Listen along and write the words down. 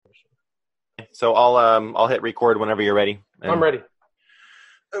so I'll hit record whenever you're ready. I'm ready.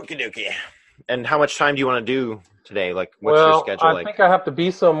 Okie dokie. And how much time do you want to do today? Like, what's your schedule like? I think I have to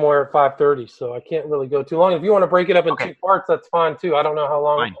be somewhere at 5:30, so I can't really go too long. If you want to break it up in two parts, that's fine too. I don't know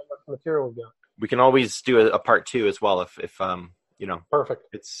how much material we've got. We can always do a part two as well if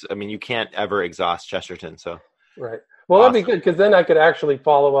Perfect. You can't ever exhaust Chesterton, so. Right. Well, That'd be good because then I could actually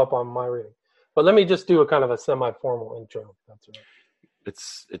follow up on my reading. But let me just do a kind of a semi-formal intro. That's right.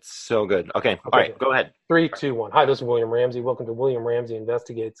 It's so good. Okay. All right. Go ahead. 3, 2, 1. Hi, this is William Ramsey. Welcome to William Ramsey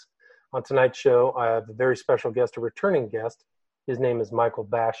Investigates. On tonight's show, I have a very special guest, a returning guest. His name is Michael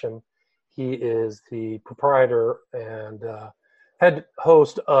Basham. He is the proprietor and head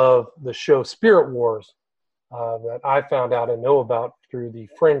host of the show SpiritWars that I found out and know about through the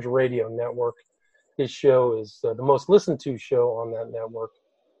Fringe Radio Network. His show is the most listened to show on that network.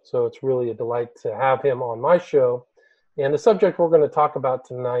 So it's really a delight to have him on my show. And the subject we're going to talk about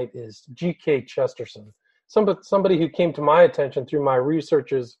tonight is G.K. Chesterton, somebody who came to my attention through my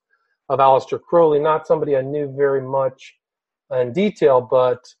researches of Aleister Crowley, not somebody I knew very much in detail,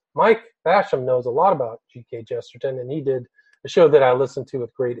 but Mike Basham knows a lot about G.K. Chesterton, and he did a show that I listened to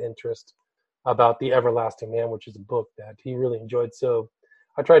with great interest about The Everlasting Man, which is a book that he really enjoyed. So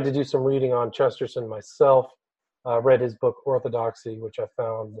I tried to do some reading on Chesterton myself, read his book Orthodoxy, which I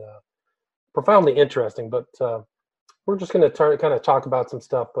found profoundly interesting, but we're just going to kind of talk about some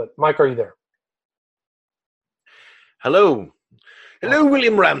stuff. But Mike, are you there? Hello,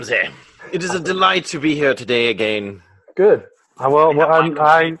 William Ramsey. It is a delight to be here today again. Good. I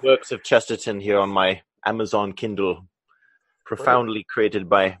works of Chesterton here on my Amazon Kindle, profoundly created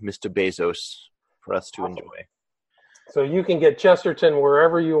by Mr. Bezos for us to enjoy. So you can get Chesterton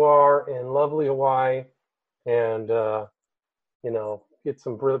wherever you are in lovely Hawaii, and get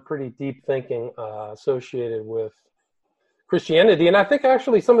some pretty deep thinking associated with Christianity. And I think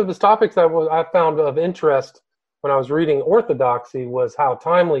actually some of his topics I found of interest when I was reading Orthodoxy was how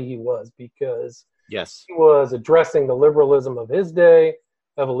timely he was, because he was addressing the liberalism of his day,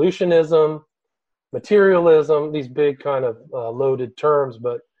 evolutionism, materialism, these big kind of loaded terms,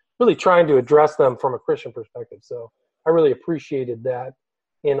 but really trying to address them from a Christian perspective. So I really appreciated that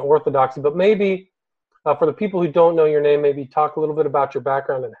in Orthodoxy. But maybe for the people who don't know your name, maybe talk a little bit about your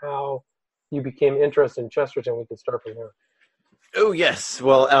background and how you became interested in Chesterton. We could start from there. Oh, yes.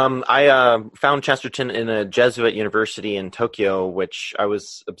 Well, I found Chesterton in a Jesuit university in Tokyo, which I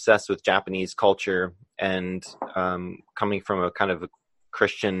was obsessed with Japanese culture, and coming from a kind of a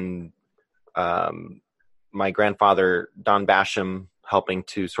Christian, my grandfather, Don Basham, helping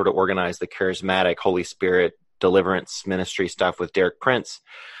to sort of organize the charismatic Holy Spirit deliverance ministry stuff with Derek Prince.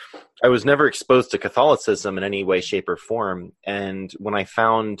 I was never exposed to Catholicism in any way, shape, or form. And when I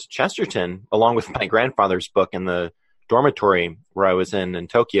found Chesterton, along with my grandfather's book in the dormitory where I was in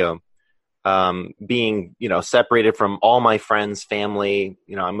Tokyo, being, separated from all my friends, family,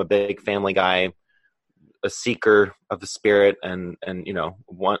 I'm a big family guy, a seeker of the spirit, and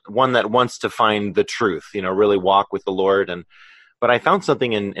one that wants to find the truth, really walk with the Lord. But I found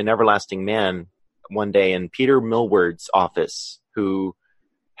something in Everlasting Man one day in Peter Millward's office, who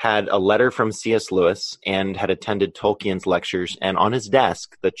had a letter from C.S. Lewis and had attended Tolkien's lectures, and on his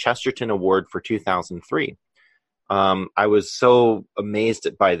desk, the Chesterton Award for 2003. I was so amazed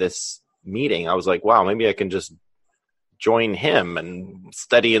by this meeting. I was like, wow, maybe I can just join him and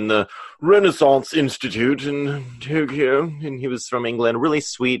study in the Renaissance Institute in Tokyo. And he was from England, really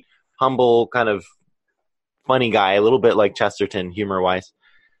sweet, humble, kind of funny guy, a little bit like Chesterton humor-wise.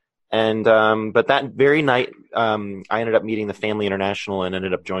 And but that very night, I ended up meeting the Family International and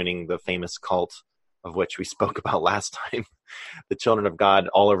ended up joining the famous cult of which we spoke about last time, the Children of God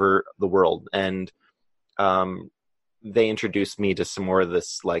all over the world. And they introduced me to some more of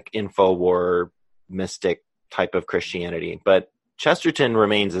this like InfoWar mystic type of Christianity. But Chesterton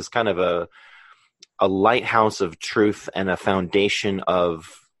remains as kind of a lighthouse of truth and a foundation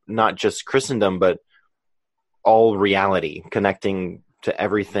of not just Christendom, but all reality, connecting to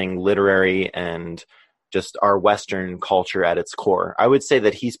everything literary and just our Western culture at its core. I would say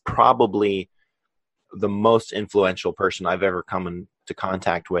that he's probably the most influential person I've ever come into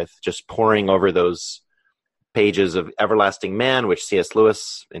contact with, just poring over those pages of Everlasting Man, which C.S.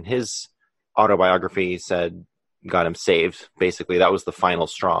 Lewis in his autobiography said got him saved. Basically, that was the final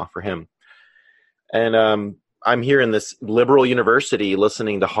straw for him. And I'm here in this liberal university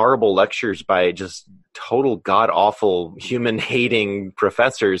listening to horrible lectures by just total god-awful, human-hating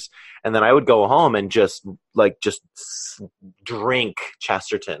professors. And then I would go home and just drink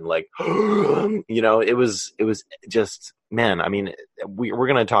Chesterton. It was just, man, I mean, we're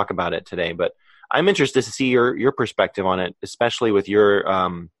going to talk about it today, but I'm interested to see your perspective on it, especially with your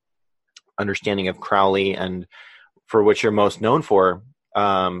understanding of Crowley and for which you're most known for,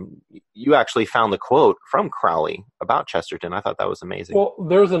 you actually found the quote from Crowley about Chesterton. I thought that was amazing. Well,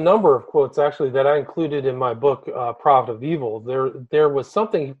 there's a number of quotes actually that I included in my book, Prophet of Evil. There was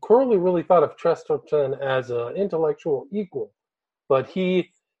something, Crowley really thought of Chesterton as an intellectual equal, but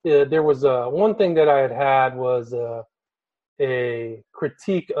there was one thing that I had was a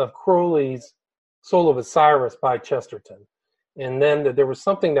critique of Crowley's Soul of Osiris by Chesterton. And then there was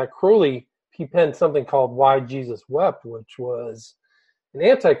something that Crowley, he penned something called Why Jesus Wept, which was an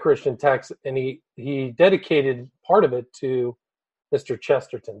anti-Christian text, and he dedicated part of it to Mr.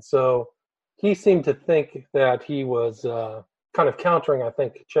 Chesterton. So he seemed to think that he was kind of countering, I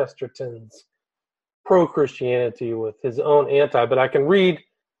think, Chesterton's pro-Christianity with his own anti. But I can read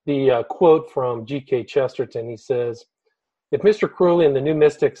the quote from G.K. Chesterton. He says, if Mr. Crowley and the New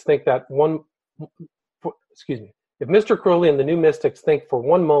Mystics think if Mr. Crowley and the New Mystics think for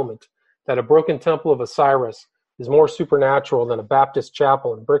one moment that a broken temple of Osiris is more supernatural than a Baptist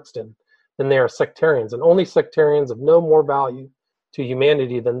chapel in Brixton, then they are sectarians, and only sectarians of no more value to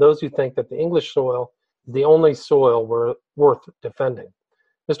humanity than those who think that the English soil is the only soil worth defending.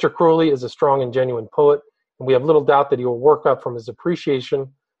 Mr. Crowley is a strong and genuine poet, and we have little doubt that he will work up from his appreciation of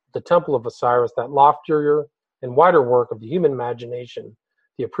the Temple of Osiris that loftier and wider work of the human imagination,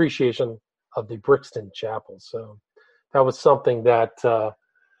 the appreciation of the Brixton Chapel. So that was something that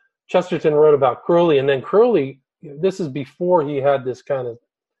Chesterton wrote about Crowley, and then Crowley, this is before he had this kind of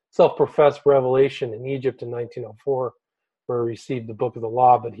self-professed revelation in Egypt in 1904, where he received the Book of the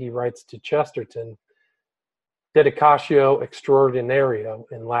Law, but he writes to Chesterton, Dedicatio Extraordinaria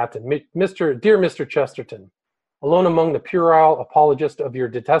in Latin. Dear Mr. Chesterton, alone among the puerile apologists of your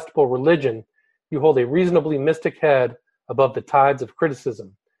detestable religion, you hold a reasonably mystic head above the tides of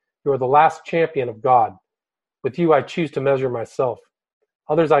criticism. You are the last champion of God. With you I choose to measure myself.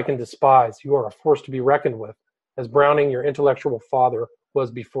 Others I can despise. You are a force to be reckoned with, as Browning, your intellectual father,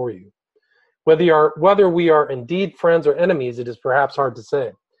 was before you. Whether we are indeed friends or enemies, it is perhaps hard to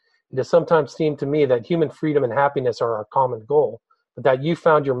say. It has sometimes seemed to me that human freedom and happiness are our common goal, but that you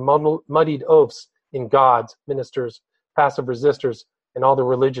found your muddied oaths in gods, ministers, passive resistors, and all the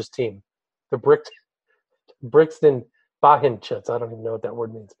religious team. The Brixton Bahinchits, I don't even know what that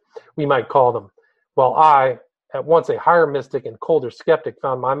word means, we might call them. While I, at once a higher mystic and colder skeptic,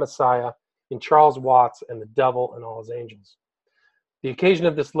 found my Messiah in Charles Watts and the devil and all his angels. The occasion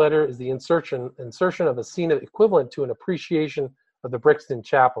of this letter is the insertion of a scene equivalent to an appreciation of the Brixton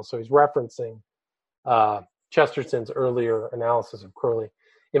Chapel. So he's referencing Chesterton's earlier analysis of Crowley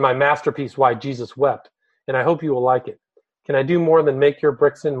in my masterpiece, Why Jesus Wept, and I hope you will like it. Can I do more than make your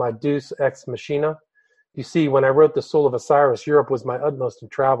Brixton my deus ex machina? You see, when I wrote The Soul of Osiris, Europe was my utmost in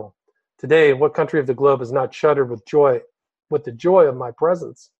travel. Today, what country of the globe has not shuddered with the joy of my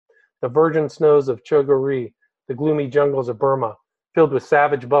presence? The virgin snows of Chogori, the gloomy jungles of Burma, filled with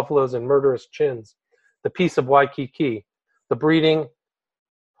savage buffaloes and murderous chins, the peace of Waikiki, the breeding,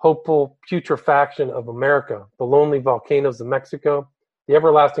 hopeful putrefaction of America, the lonely volcanoes of Mexico, the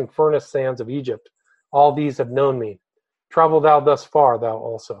everlasting furnace sands of Egypt, all these have known me. Travel thou thus far, thou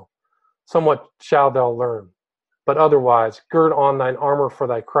also. Somewhat shalt thou learn. But otherwise, gird on thine armor for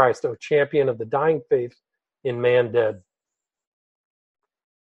thy Christ, O champion of the dying faith in man dead.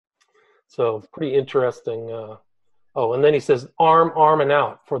 So pretty interesting. And then he says, arm and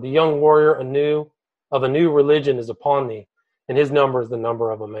out, for the young warrior of a new religion is upon thee, and his number is the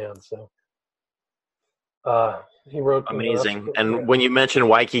number of a man. So he wrote amazing. And when you mentioned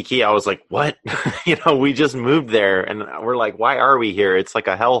Waikiki, I was like, what? We just moved there, and we're like, why are we here? It's like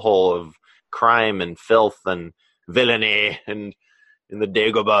a hellhole of crime and filth and villainy, and in the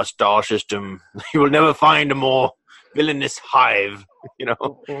Dagobah star system, you will never find a more villainous hive.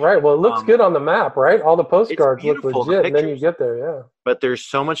 Right. Well, it looks good on the map, right? All the postcards look legit, and then you get there, yeah. But there's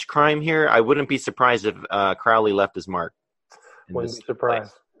so much crime here. I wouldn't be surprised if Crowley left his mark. Wouldn't be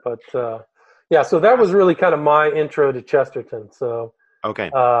surprised. But so that was really kind of my intro to Chesterton. So okay,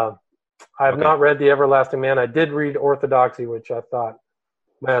 I have not read The Everlasting Man. I did read Orthodoxy, which I thought,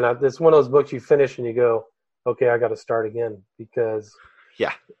 man, it's one of those books you finish and you go, okay, I got to start again, because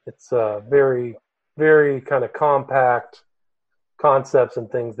it's very, very kind of compact concepts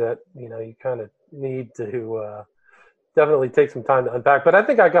and things that you kind of need to definitely take some time to unpack. But I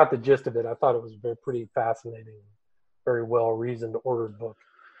think I got the gist of it. I thought it was a pretty fascinating, very well reasoned, ordered book.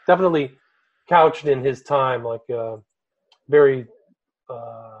 Definitely couched in his time, like very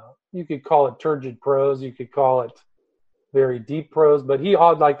you could call it turgid prose, you could call it very deep prose, but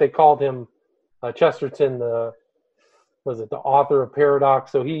they called him Chesterton the author of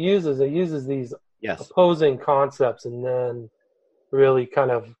paradox. So he uses these opposing concepts and then really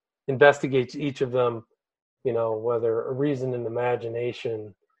kind of investigates each of them, whether a reason and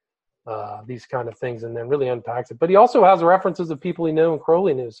imagination, these kind of things, and then really unpacks it. But he also has references of people he knew and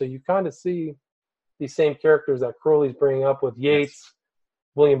Crowley knew. So you kind of see these same characters that Crowley's bringing up with Yeats, yes.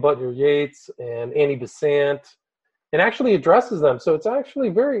 William Butler Yeats, and Annie Besant, and actually addresses them. So it's actually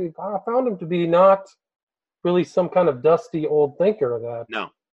I found him to be not really some kind of dusty old thinker that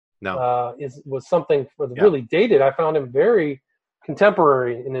was something really dated. I found him very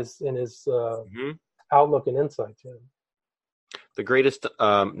contemporary in his outlook and insight. Yeah. The greatest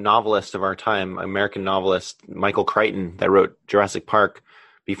novelist of our time, American novelist Michael Crichton, that wrote Jurassic Park,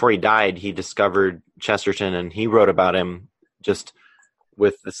 before he died, he discovered Chesterton, and he wrote about him just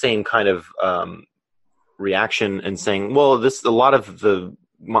with the same kind of reaction and saying, well, a lot of the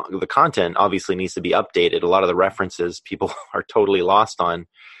content obviously needs to be updated. A lot of the references people are totally lost on.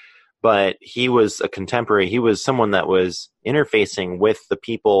 But he was a contemporary. He was someone that was interfacing with the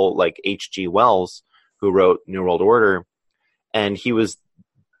people like H.G. Wells, who wrote New World Order, and he was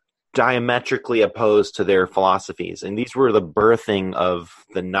diametrically opposed to their philosophies. And these were the birthing of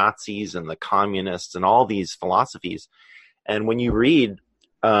the Nazis and the communists and all these philosophies. And when you read,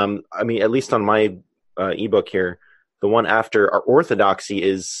 at least on my ebook here, the one after Orthodoxy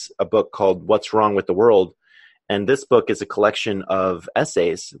is a book called What's Wrong with the World. And this book is a collection of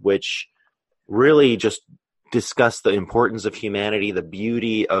essays which really just discuss the importance of humanity, the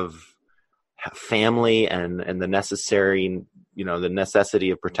beauty of family, and the necessary, the necessity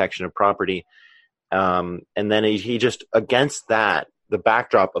of protection of property. And then he just, against that, the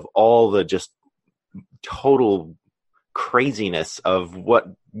backdrop of all the just total craziness of what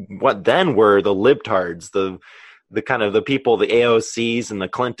then were the libtards, the kind of the people, the AOCs and the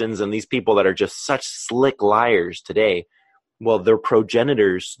Clintons and these people that are just such slick liars today. Well, their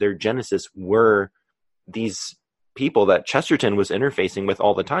progenitors, their genesis were these people that Chesterton was interfacing with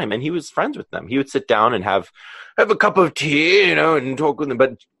all the time, and he was friends with them. He would sit down and have a cup of tea, and talk with them.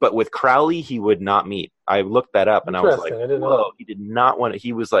 But with Crowley, he would not meet. I looked that up, and I was like, whoa, he did not want to.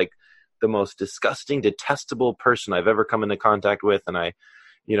 He was like the most disgusting, detestable person I've ever come into contact with. And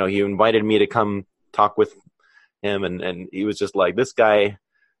he invited me to come talk with him, and he was just like, this guy.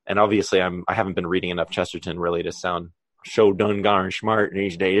 And obviously I haven't been reading enough Chesterton really to sound so done darn smart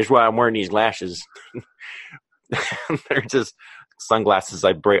these days. That's why I'm wearing these glasses. They're just sunglasses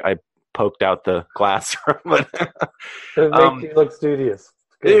I poked out the glass from. But it makes you look studious.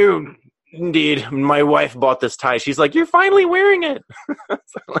 Dude, indeed. My wife bought this tie. She's like, you're finally wearing it.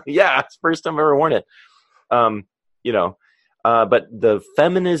 Like, yeah, it's the first time I've ever worn it. But the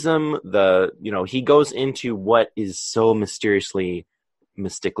feminism, he goes into what is so mystically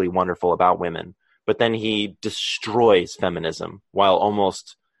wonderful about women, but then he destroys feminism while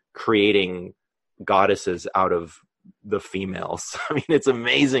almost creating goddesses out of the females. I mean, it's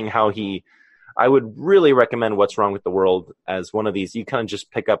amazing how I would really recommend What's Wrong with the World as one of these. You kind of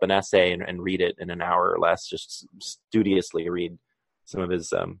just pick up an essay and read it in an hour or less, just studiously read some of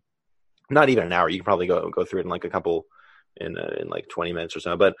his, not even an hour. You can probably go through it in like a couple, in like 20 minutes or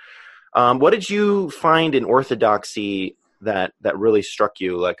so. But what did you find in Orthodoxy that really struck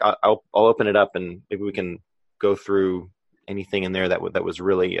you? Like I'll open it up and maybe we can go through anything in there that was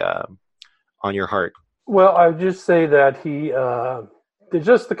really on your heart. Well, I would just say that he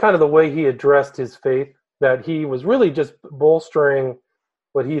just the kind of the way he addressed his faith, that he was really just bolstering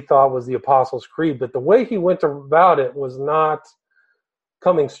what he thought was the Apostles' Creed, but the way he went about it was not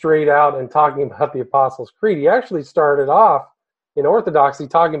coming straight out and talking about the Apostles' Creed. He actually started off in Orthodoxy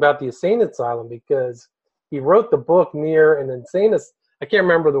talking about the insane asylum, because he wrote the book near an insane. I can't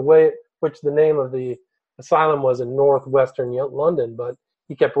remember which the name of the asylum was in northwestern London, but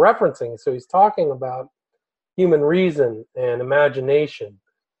he kept referencing. So he's talking about human reason and imagination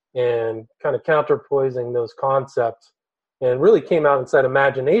and kind of counterpoising those concepts, and really came out and said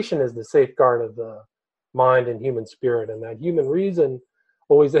imagination is the safeguard of the mind and human spirit, and that human reason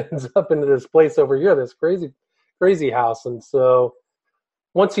always ends up into this place over here, this crazy house. And so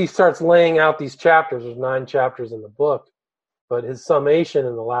once he starts laying out these chapters, there's 9 chapters in the book, but his summation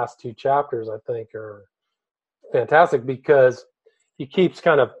in the last 2 chapters, I think, are fantastic, because he keeps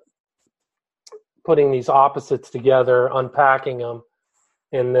kind of putting these opposites together, unpacking them,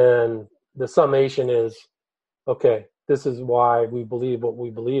 and then the summation is, okay, this is why we believe what we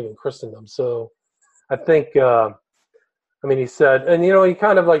believe in Christendom. So I think, he said, and he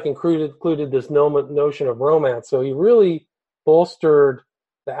kind of like included this notion of romance. So he really bolstered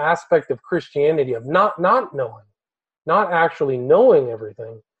the aspect of Christianity of not knowing, not actually knowing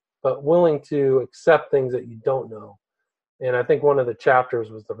everything, but willing to accept things that you don't know. And I think one of the chapters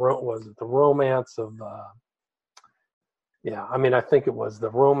was the romance of Yeah, I mean, I think it was the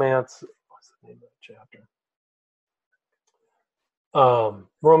romance. What's the name of the chapter?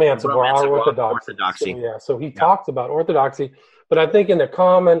 Romance of our Orthodoxy. Orthodoxy. So, yeah, so he talks about Orthodoxy, but I think in the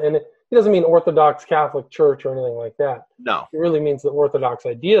common, and he doesn't mean Orthodox Catholic Church or anything like that. No. It really means the Orthodox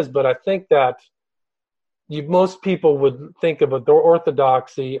ideas, but I think that most people would think of the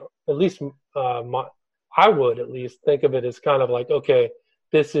Orthodoxy, at least I would at least think of it as kind of like, okay,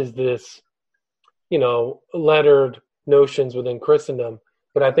 this is this, lettered notions within Christendom.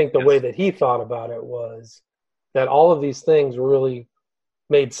 But I think the way that he thought about it was that all of these things really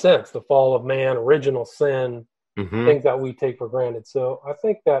made sense. The fall of man, original sin, things that we take for granted. So I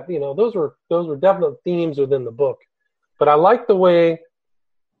think that, those were definite themes within the book. But I like the way,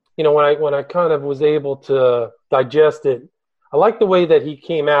 when I kind of was able to digest it, I like the way that he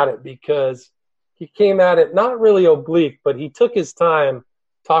came at it, because he came at it not really oblique, but he took his time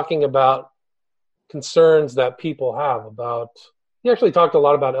talking about concerns that people have about. He actually talked a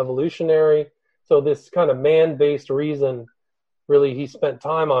lot about evolutionary. So this kind of man-based reason, really, he spent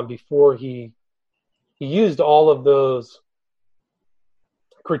time on before he used all of those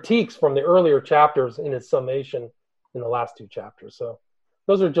critiques from the earlier chapters in his summation in the last two chapters. So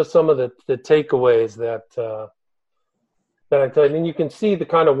those are just some of the takeaways that I tell you. And you can see the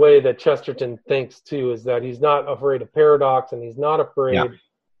kind of way that Chesterton thinks too, is that he's not afraid of paradox, and he's not afraid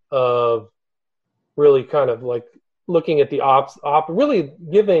of really kind of like looking at the really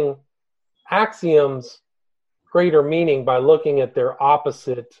giving axioms greater meaning by looking at their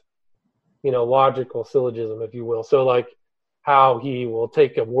opposite, logical syllogism, if you will. So like how he will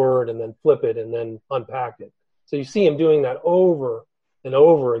take a word and then flip it and then unpack it. So you see him doing that over and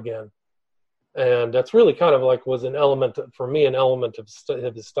over again. And that's really kind of like was an element of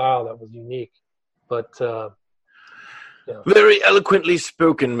his style that was unique. But very eloquently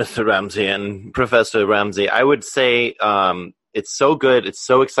spoken, Mr. Ramsey and Professor Ramsey. I would say it's so good. It's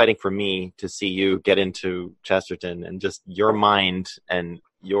so exciting for me to see you get into Chesterton, and just your mind and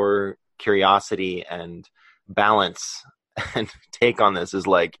your curiosity and balance and take on this is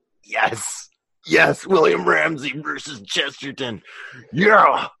like, yes, William Ramsey versus Chesterton.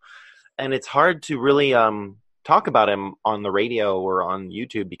 Yeah. And it's hard to really talk about him on the radio or on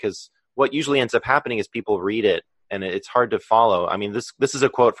YouTube, because what usually ends up happening is people read it and it's hard to follow. I mean, this is a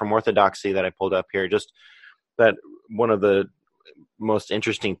quote from Orthodoxy that I pulled up here, just that one of the most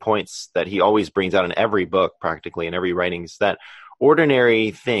interesting points that he always brings out in every book, practically in every writing, is that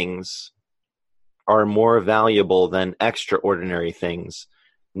ordinary things are more valuable than extraordinary things.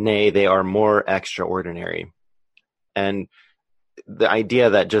 Nay, they are more extraordinary. And the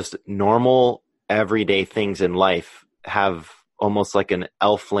idea that just normal, everyday things in life have almost like an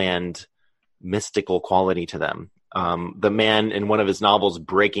elfland mystical quality to them. The man in one of his novels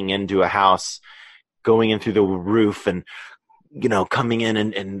breaking into a house, going in through the roof and, coming in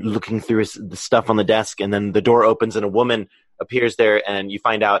and looking through the stuff on the desk, and then the door opens and a woman appears there, and you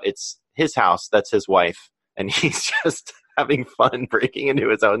find out it's his house, that's his wife, and he's just having fun breaking into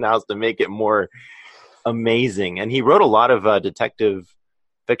his own house to make it more amazing. And he wrote a lot of detective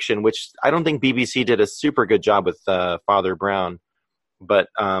fiction, which I don't think BBC did a super good job with Father Brown, but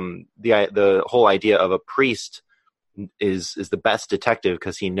the whole idea of a priest is the best detective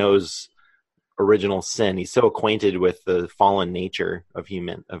because he knows original sin. He's so acquainted with the fallen nature of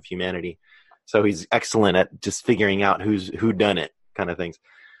humanity, so he's excellent at just figuring out who done it, kind of things.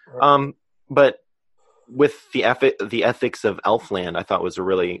 But with the ethics of Elfland, I thought was a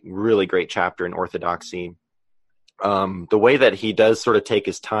really, really great chapter in Orthodoxy. The way that he does sort of take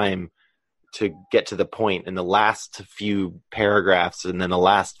his time to get to the point, in the last few paragraphs and then the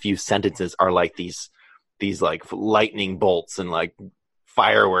last few sentences are like these like lightning bolts and like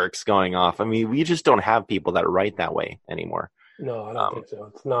fireworks going off. I mean, we just don't have people that write that way anymore. No, I don't think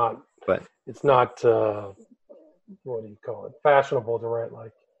so. It's not. But it's not. What do you call it? Fashionable to write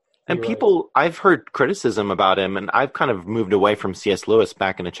like. And people, I've heard criticism about him, and I've kind of moved away from C.S. Lewis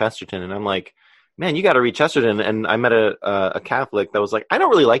back into Chesterton, and I'm like, man, you got to read Chesterton. And I met a Catholic that was like, I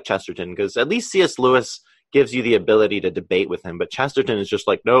don't really like Chesterton because at least C.S. Lewis gives you the ability to debate with him, but Chesterton is just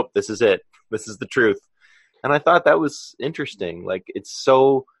like, nope, this is it. This is the truth. And I thought that was interesting. Like, it's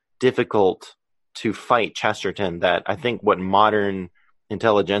so difficult to fight Chesterton that I think what modern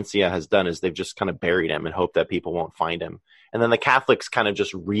intelligentsia has done is they've just kind of buried him and hope that people won't find him. And then the Catholics kind of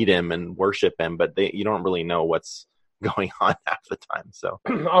just read him and worship him, but you don't really know what's going on half the time. So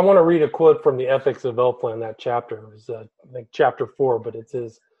I want to read a quote from the Ethics of Elfland, that chapter. It was like chapter 4, but it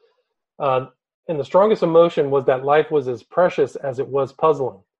says, and the strongest emotion was that life was as precious as it was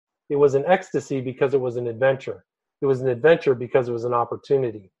puzzling. It was an ecstasy because it was an adventure. It was an adventure because it was an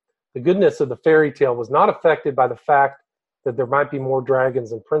opportunity. The goodness of the fairy tale was not affected by the fact that there might be more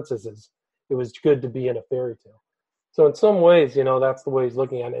dragons and princesses. It was good to be in a fairy tale. So in some ways, that's the way he's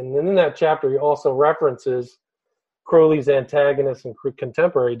looking at it. And then in that chapter, he also references Crowley's antagonist and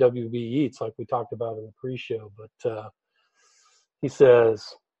contemporary W.B. Yeats, like we talked about in the pre-show. But he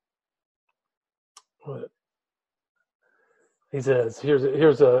says, here's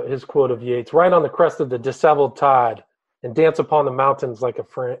his quote of Yeats: "Ride on the crest of the disheveled tide and dance upon the mountains like a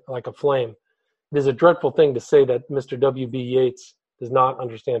flame. It is a dreadful thing to say that Mr. W.B. Yeats does not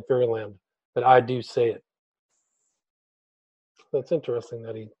understand fairyland, but I do say it." That's interesting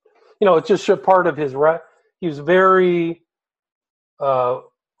that it's just part of his he was very,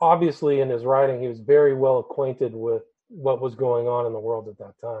 obviously in his writing, he was very well acquainted with what was going on in the world at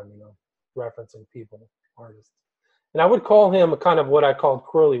that time, referencing people, artists. And I would call him a kind of what I called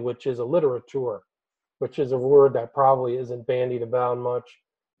Crowley, which is a literateur, which is a word that probably isn't bandied about much,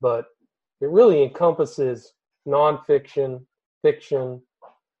 but it really encompasses nonfiction, fiction,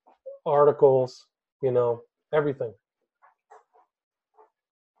 articles, everything.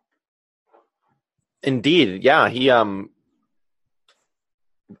 Indeed, yeah. He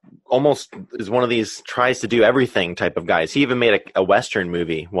almost is one of these tries to do everything type of guys. He even made a Western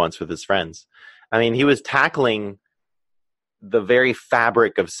movie once with his friends. I mean, he was tackling the very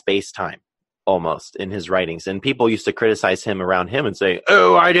fabric of space-time almost in his writings, and people used to criticize him around him and say,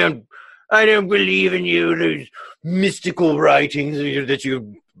 "Oh, I don't believe in you, those mystical writings that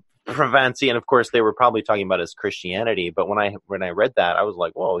you fancy." And of course, they were probably talking about his Christianity. But when I read that, I was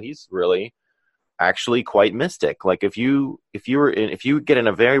like, "Whoa, he's really actually quite mystic." Like if you get in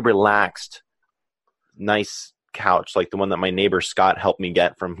a very relaxed, nice couch, like the one that my neighbor Scott helped me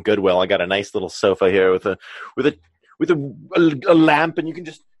get from Goodwill. I got a nice little sofa here with a lamp, and you can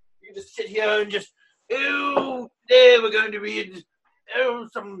just sit here and just, oh, today we're going to read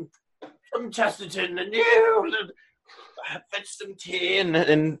some Chesterton, and fetch some tea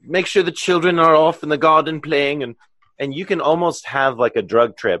and make sure the children are off in the garden playing, and you can almost have like a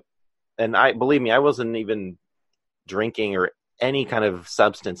drug trip. And believe me, I wasn't even drinking or any kind of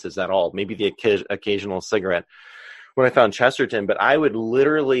substances at all. Maybe the occasional cigarette when I found Chesterton, but I would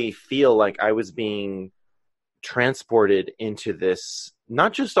literally feel like I was being transported into this,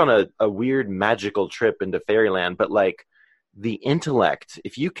 not just on a weird magical trip into fairyland, but like the intellect.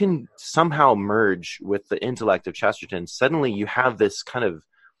 If you can somehow merge with the intellect of Chesterton, suddenly you have this kind of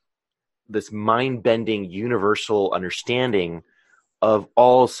this mind-bending universal understanding of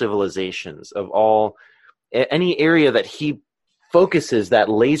all civilizations, of any area that he focuses that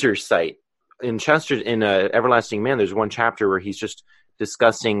laser sight. In Chesterton, in Everlasting Man, there's one chapter where he's just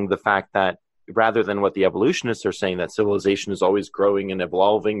discussing the fact that rather than what the evolutionists are saying, that civilization is always growing and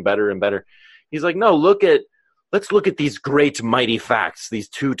evolving better and better, he's like, no, let's look at these great mighty facts, these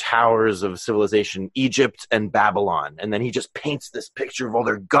two towers of civilization, Egypt and Babylon. And then he just paints this picture of all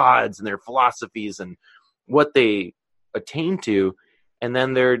their gods and their philosophies and what they attain to, and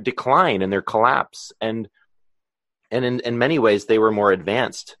then their decline and their collapse. And in many ways, they were more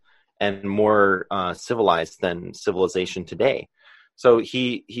advanced and more civilized than civilization today. So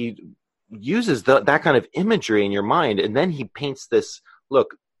he uses that kind of imagery in your mind, and then he paints this,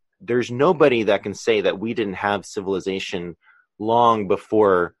 look, there's nobody that can say that we didn't have civilization long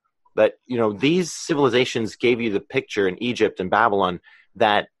before that. These civilizations gave you the picture in Egypt and Babylon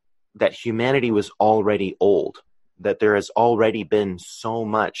that humanity was already old, that there has already been so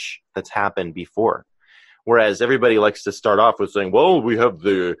much that's happened before. Whereas everybody likes to start off with saying, well, we have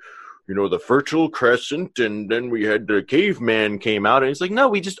the Fertile Crescent, and then we had the caveman came out, and it's like,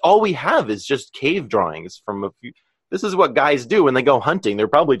 no, all we have is just cave drawings from a few. This is what guys do when they go hunting. They're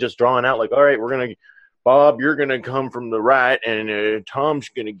probably just drawing out like, all right, Bob, you're going to come from the right, and Tom's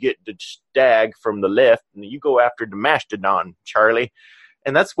going to get the stag from the left, and you go after the mastodon, Charlie.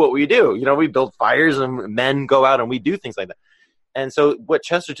 And that's what we do. We build fires, and men go out and we do things like that. And so what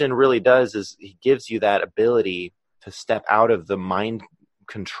Chesterton really does is he gives you that ability to step out of the mind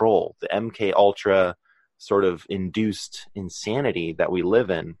control, the MK Ultra sort of induced insanity that we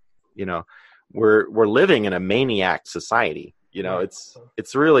live in. We're living in a maniac society.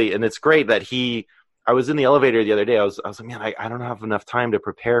 It's really, and it's great that I was in the elevator the other day. I was like, man, I don't have enough time to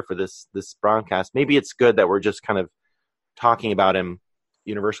prepare for this broadcast. Maybe it's good that we're just kind of talking about him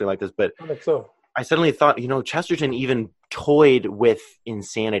universally like this, but I think so. I suddenly thought, Chesterton even toyed with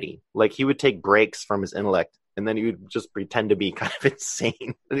insanity. Like he would take breaks from his intellect, and then he would just pretend to be kind of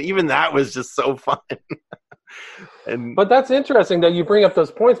insane. And even that was just so fun. But that's interesting that you bring up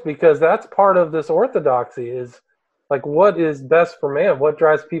those points, because that's part of this orthodoxy is like, what is best for man? What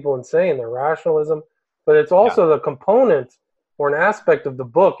drives people insane? Their rationalism. But it's also the component or an aspect of the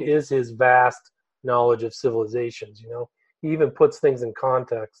book is his vast knowledge of civilizations. he even puts things in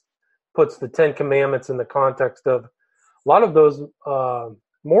context, puts the Ten Commandments in the context of a lot of those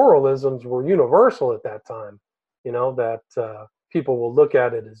moralisms were universal at that time, that people will look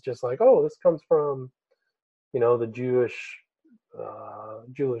at it as just like, oh, this comes from, the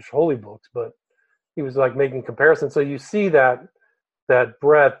Jewish holy books, but he was like making comparisons. So you see that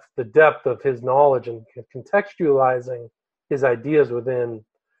breadth, the depth of his knowledge and contextualizing his ideas within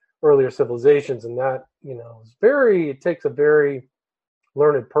earlier civilizations. And that, it takes a very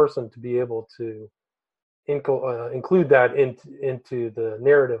learned person to be able to include that into the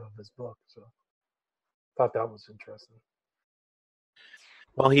narrative of his book. So I thought that was interesting.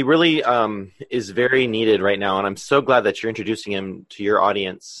 Well, he really is very needed right now, and I'm so glad that you're introducing him to your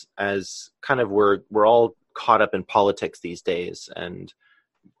audience, as kind of we're all caught up in politics these days. And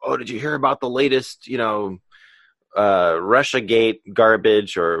did you hear about the latest, Russiagate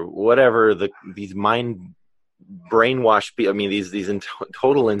garbage or whatever? These brainwashed, these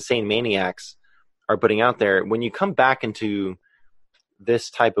total insane maniacs are putting out there. When you come back into this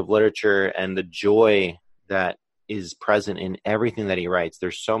type of literature and the joy that is present in everything that he writes,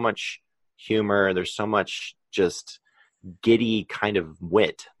 there's so much humor, there's so much just giddy kind of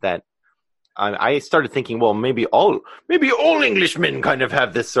wit that I started thinking, well, maybe all Englishmen kind of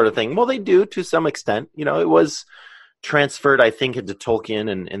have this sort of thing. Well, they do to some extent. It was transferred, I think, into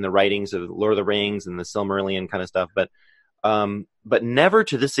Tolkien and in the writings of Lord of the Rings and the Silmarillion kind of stuff, but never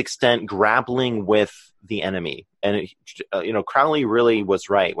to this extent grappling with the enemy. And Crowley really was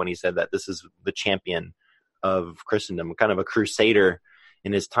right when he said that this is the champion of Christendom, kind of a crusader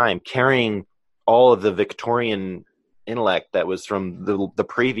in his time, carrying all of the Victorian intellect that was from the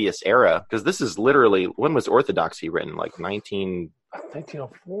previous era. Because this is literally, when was Orthodoxy written? Like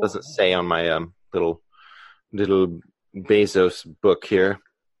 1904. Doesn't say on my little Bezos book here.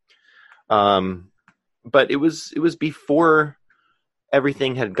 But it was before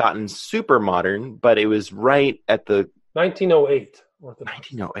everything had gotten super modern, but it was right at the 1908.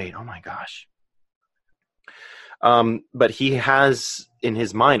 1908. Oh my gosh. But he has in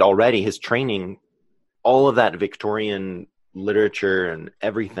his mind already, his training, all of that Victorian literature and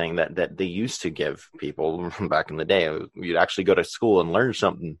everything that they used to give people back in the day. You'd actually go to school and learn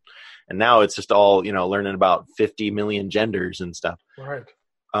something. And now it's just all, learning about 50 million genders and stuff. Right.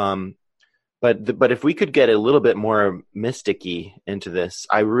 But if we could get a little bit more mysticky into this,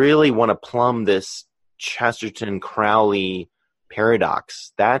 I really want to plumb this Chesterton Crowley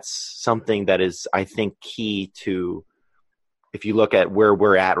paradox. That's something that is, I think, key to, if you look at where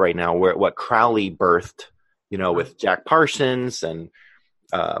we're at right now, what Crowley birthed, with Jack Parsons and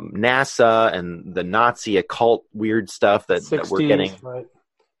NASA and the Nazi occult weird stuff that we're getting. Right.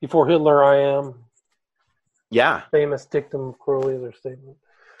 Before Hitler, I am. Yeah. Famous dictum of Crowley, their statement.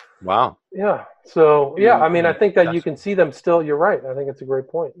 Wow. Yeah. So, I think that you can see them still. You're right. I think it's a great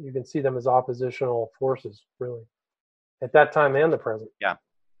point. You can see them as oppositional forces, really, at that time and the present. Yeah.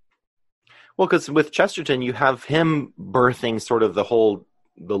 Well, because with Chesterton, you have him birthing sort of the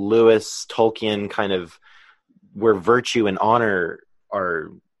Lewis Tolkien kind of where virtue and honor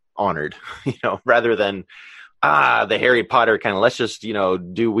are honored, rather than the Harry Potter kind of, let's just,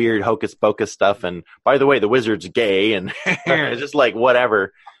 do weird hocus pocus stuff. And by the way, the wizard's gay and it's just like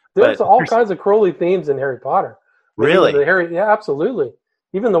whatever. There's all kinds of Crowley themes in Harry Potter. Really? Yeah, absolutely.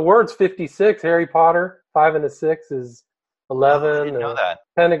 Even the words 56, Harry Potter, 5 and a 6 is 11. I didn't know that.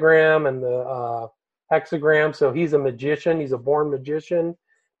 Pentagram and the hexagram. So he's a magician. He's a born magician.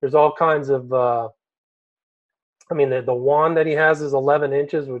 There's all kinds of, the wand that he has is 11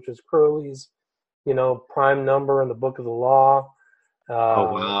 inches, which is Crowley's, prime number in the Book of the Law.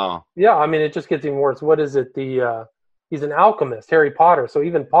 Oh, wow. Yeah, it just gets even worse. What is it? He's an alchemist, Harry Potter. So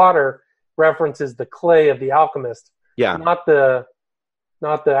even Potter references the clay of the alchemist. Yeah. Not the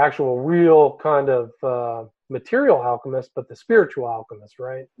actual real kind of material alchemist, but the spiritual alchemist,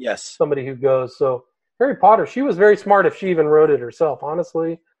 right? Yes. Somebody who goes. So Harry Potter, she was very smart if she even wrote it herself.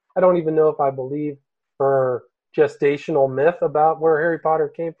 Honestly, I don't even know if I believe her gestational myth about where Harry Potter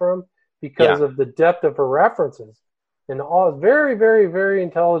came from because of the depth of her references. And all very, very, very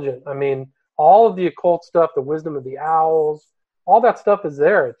intelligent. All of the occult stuff, the wisdom of the owls, all that stuff is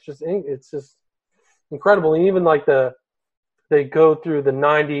there. It's just incredible. And even like they go through the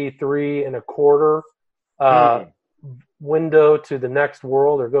 93 and a quarter window to the next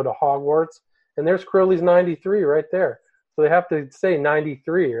world or go to Hogwarts. And there's Crowley's 93 right there. So they have to say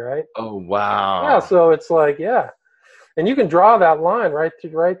 93, right? Oh, wow. Yeah, so it's like, And you can draw that line right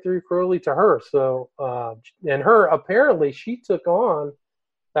through Crowley to her. So, and her, apparently she took on,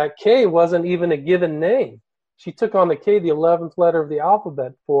 that K wasn't even a given name. She took on the K, the 11th letter of the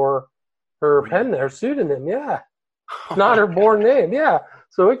alphabet, for her pen, her pseudonym. Yeah. It's not her born name. Yeah.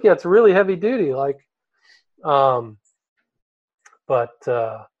 So it gets really heavy duty. Like, yeah.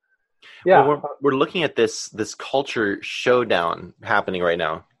 Well, we're looking at this culture showdown happening right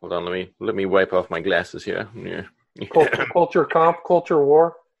now. Hold on, let me wipe off my glasses here. Yeah. Culture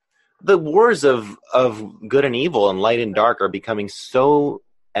war. The wars of good and evil and light and dark are becoming so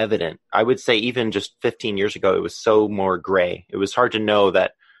evident. I would say even just 15 years ago, it was so more gray. It was hard to know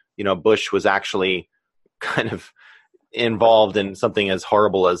that, Bush was actually kind of involved in something as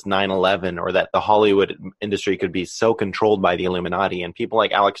horrible as 9/11, or that the Hollywood industry could be so controlled by the Illuminati, and people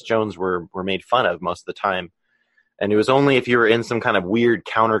like Alex Jones were made fun of most of the time. And it was only if you were in some kind of weird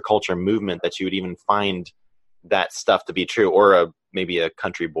counterculture movement that you would even find that stuff to be true, or maybe a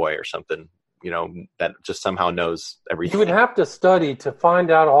country boy or something, that just somehow knows everything. You would have to study to find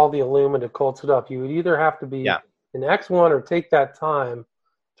out all the Illuminati cult stuff. You would either have to be an X1 or take that time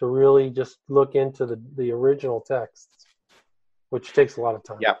to really just look into the original texts, which takes a lot of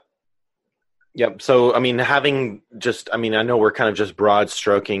time. Yeah. Yep. So, I know we're kind of just broad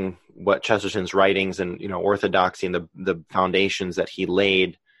stroking what Chesterton's writings and, orthodoxy and the foundations that he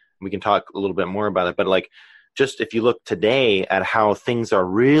laid. We can talk a little bit more about it, but just if you look today at how things are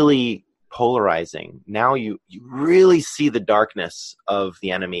really polarizing, now you really see the darkness of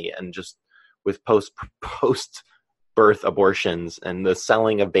the enemy, and just with post birth abortions and the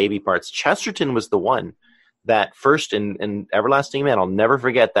selling of baby parts. Chesterton was the one that first in Everlasting Man. I'll never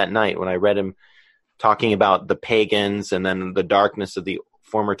forget that night when I read him talking about the pagans and then the darkness of the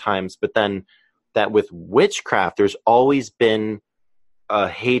former times, but then that with witchcraft, there's always been a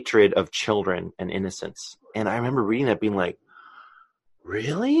hatred of children and innocence. And I remember reading that being like,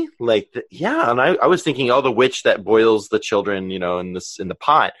 really? Yeah. And I was thinking, the witch that boils the children, in the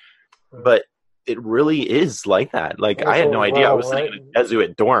pot. But it really is like that. I had no idea. I was sitting in a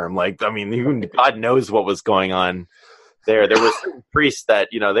Jesuit dorm. God knows what was going on there. There were some priests that,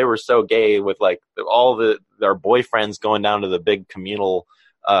 they were so gay with all their boyfriends going down to the big communal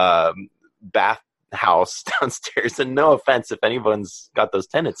bath house downstairs. And no offense if anyone's got those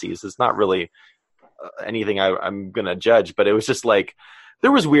tendencies, it's not really anything I'm going to judge, but it was just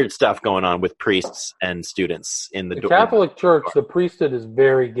there was weird stuff going on with priests and students in the Catholic Church. The priesthood is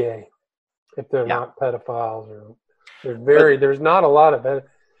very gay. If they're not pedophiles, or there's not a lot of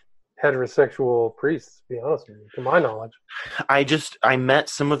heterosexual priests, to be honest with you, to my knowledge. I met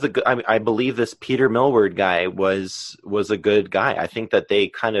some of I believe this Peter Millward guy was a good guy. I think that they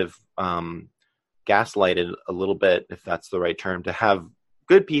kind of gaslighted a little bit, if that's the right term, to have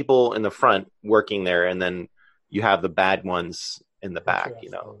good people in the front working there, and then you have the bad ones in the back.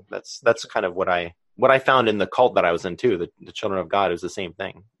 That's kind of what I found in the cult that I was in too. The Children of God is the same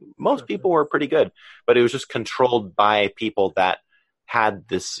thing. Most people were pretty good, but it was just controlled by people that had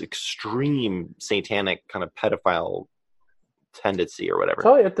this extreme satanic kind of pedophile tendency or whatever. I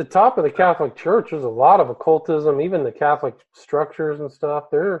tell you, at the top of the Catholic Church, there's a lot of occultism, even the Catholic structures and stuff.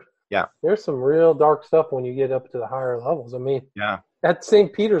 There's some real dark stuff when you get up to the higher levels. At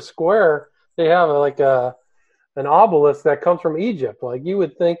St. Peter's Square, they have an obelisk that comes from Egypt. You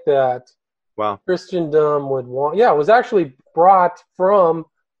would think that Christendom would want. Yeah, it was actually brought to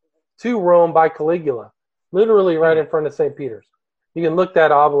Rome by Caligula, literally right in front of St. Peter's. You can look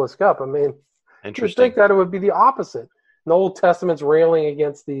that obelisk up. You would think that it would be the opposite. The Old Testament's railing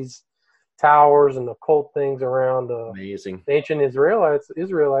against these towers and occult things around amazing ancient Israelites,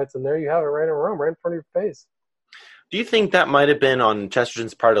 and there you have it right in Rome, right in front of your face. Do you think that might have been on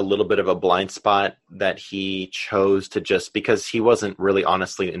Chesterton's part a little bit of a blind spot, that he chose to just, because he wasn't really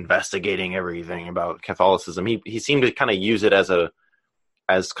honestly investigating everything about Catholicism, he seemed to kind of use it as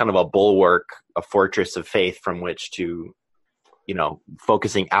kind of a bulwark, a fortress of faith from which to,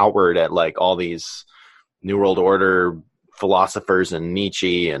 focusing outward at all these New World Order philosophers and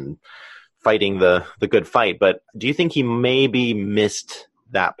Nietzsche and fighting the good fight. But do you think he maybe missed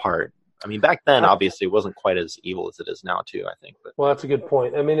that part? Back then, obviously, it wasn't quite as evil as it is now, too, I think. But. Well, that's a good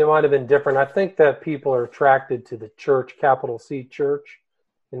point. It might have been different. I think that people are attracted to the church, capital C church,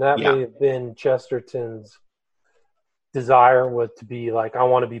 and that may have been Chesterton's desire, was to be I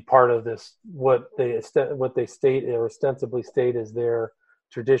want to be part of this, what they state or ostensibly state as their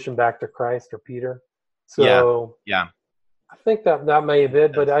tradition back to Christ or Peter. So yeah. I think that may have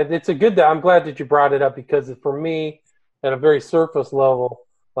been, but it's a good. I'm glad that you brought it up, because for me, at a very surface level,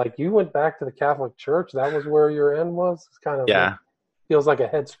 you went back to the Catholic Church. That was where your end was. It's kind of feels like a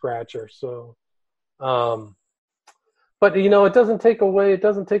head scratcher. So, but it doesn't take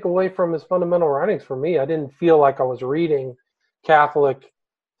away from his fundamental writings. For me, I didn't feel like I was reading Catholic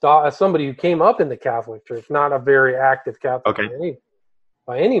as somebody who came up in the Catholic Church, not a very active Catholic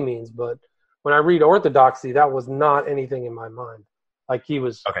by any means, but when I read Orthodoxy, that was not anything in my mind. Like he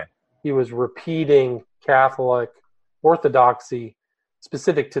was repeating Catholic Orthodoxy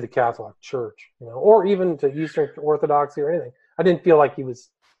specific to the Catholic Church, or even to Eastern Orthodoxy or anything. I didn't feel like he was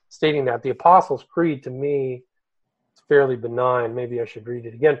stating that. The Apostles' Creed, to me, is fairly benign. Maybe I should read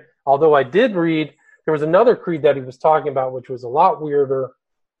it again. Although I did read, there was another creed that he was talking about, which was a lot weirder,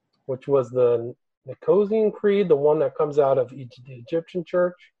 which was the Nicosian Creed, the one that comes out of the Egyptian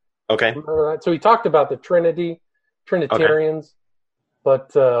Church. Okay. Remember that? So he talked about the Trinity, Trinitarians,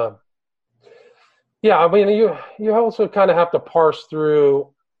 but yeah, I mean, you also kind of have to parse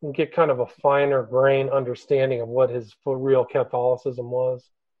through and get kind of a finer grain understanding of what his real Catholicism was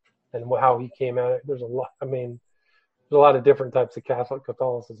and how he came at it. There's a lot. I mean, there's a lot of different types of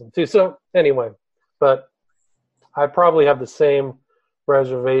Catholicism too. So anyway, but I probably have the same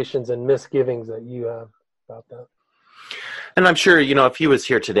reservations and misgivings that you have about that. And I'm sure, if he was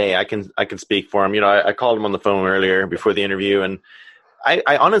here today, I can speak for him. I called him on the phone earlier before the interview, and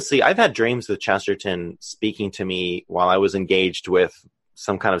I honestly, I've had dreams with Chesterton speaking to me while I was engaged with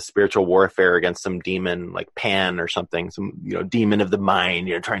some kind of spiritual warfare against some demon like Pan or something, some, demon of the mind,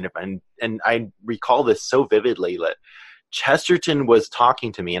 trying to find. And I recall this so vividly that Chesterton was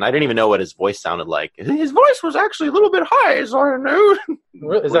talking to me, and I didn't even know what his voice sounded like. His voice was actually a little bit high, so I knew.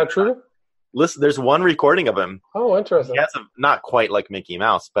 Is that true? Listen, there's one recording of him. Oh, interesting. He has not quite like Mickey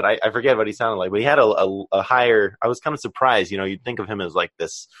Mouse, but I forget what he sounded like. But he had a higher. I was kind of surprised. You'd think of him as like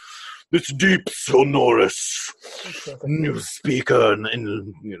this deep, sonorous new speaker.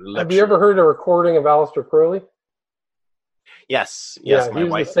 Have you ever heard a recording of Aleister Crowley? Yes. Yeah, he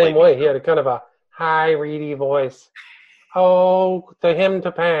was the same way. He had a kind of a high, reedy voice. Oh, to him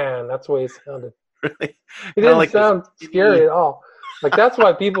to Pan. That's the way he sounded. Really? He didn't sound scary at all. Like, that's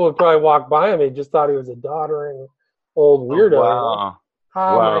why people would probably walk by him. They just thought he was a doddering old weirdo. Oh, wow.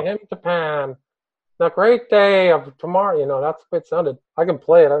 My him to Pan. The great day of tomorrow. That's the way it sounded. I can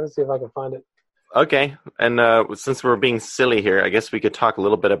play it. I can see if I can find it. Okay. And since we're being silly here, I guess we could talk a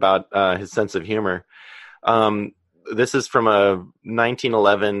little bit about his sense of humor. This is from a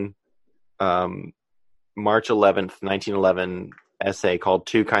 1911, March 11th, 1911 essay called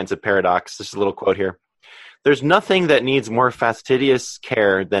Two Kinds of Paradox. Just a little quote here. There's nothing that needs more fastidious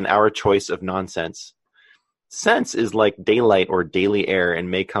care than our choice of nonsense. Sense is like daylight or daily air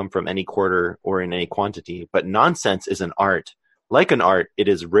and may come from any quarter or in any quantity, but nonsense is an art. Like an art, it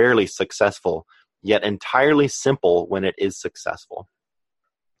is rarely successful, yet entirely simple when it is successful.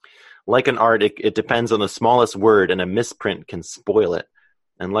 Like an art, it depends on the smallest word, and a misprint can spoil it.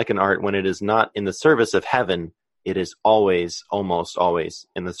 And like an art, when it is not in the service of heaven, it is always, almost always,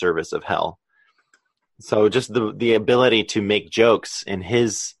 in the service of hell. So just the ability to make jokes in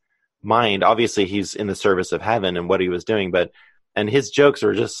his mind, obviously he's in the service of heaven and what he was doing, and his jokes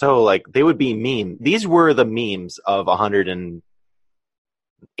were just so like, they would be meme. These were the memes of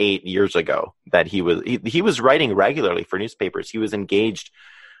 108 years ago that he was writing regularly for newspapers. He was engaged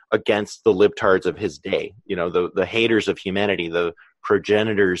against the libtards of his day, the haters of humanity, the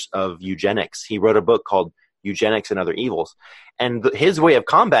progenitors of eugenics. He wrote a book called Eugenics and Other Evils. And his way of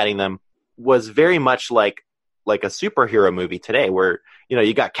combating them was very much like a superhero movie today, where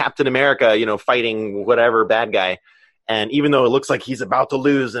you got Captain America fighting whatever bad guy, and even though it looks like he's about to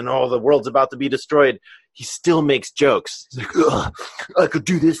lose and the world's about to be destroyed, he still makes jokes. He's like, I could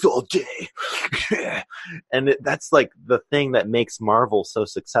do this all day. And that's like the thing that makes Marvel so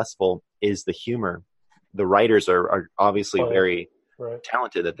successful is the humor. The writers are obviously very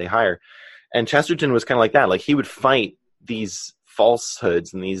talented that they hire, and Chesterton was kind of like that. Like, he would fight these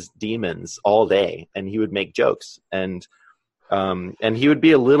falsehoods and these demons all day, and he would make jokes, and he would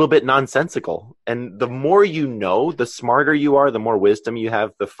be a little bit nonsensical. And the more the smarter you are, the more wisdom you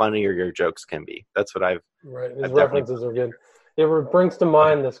have, the funnier your jokes can be. That's what His references are good. It brings to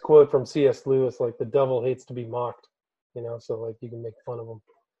mind this quote from C.S. Lewis, like, the devil hates to be mocked, so like you can make fun of him.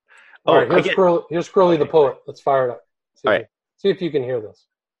 All right, here's Crowley the poet. Let's fire it up. See if you can hear this.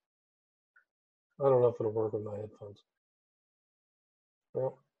 I don't know if it'll work with my headphones.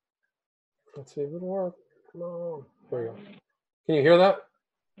 Well, let's see if it'll work. Come on. There we go. Can you hear that?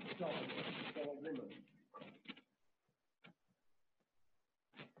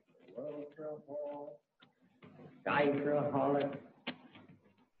 Die for a harlot.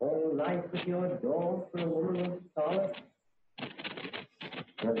 All life with your dog for a woman of solid.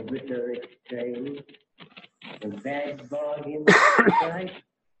 The bitter exchange. The bad bargain. Right.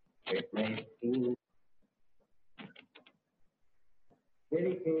 It may seem.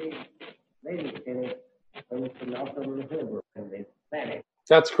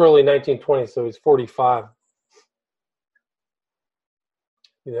 That's Crowley, 1920, so he's 45.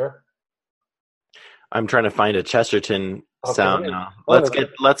 You there? I'm trying to find a Chesterton sound now. Oh, Let's get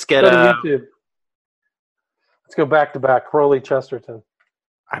go to YouTube. Let's go back to back. Crowley Chesterton.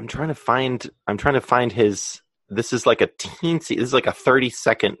 I'm trying to find his. This is like a teensy. This is like a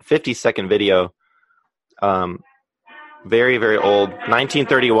 50-second video. Very, very old.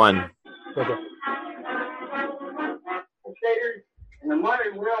 1931. Okay. In the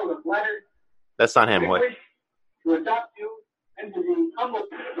modern world of letters, That's not him. we What? wish to adopt you into the humble.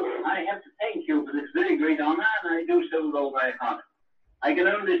 I have to thank you for this very great honor, and I do so with all my heart. I can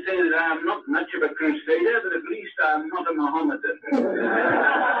only say that I am not much of a crusader, but at least I am not a Mohammedan.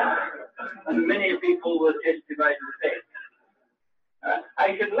 And many people will testify to the same.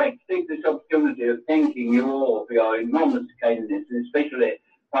 I should like to take this opportunity of thanking you all for your enormous kindness, and especially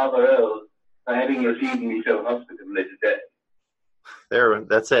Father Earl for having received me so hospitably today. There.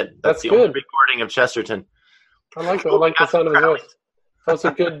 That's it. That's the good. only recording of Chesterton. I like the sound of his voice. That's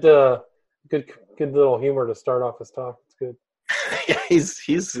a good little humor to start off his talk. It's good. Yeah,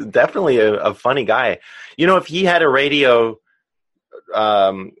 he's definitely a funny guy. You know, if he had a radio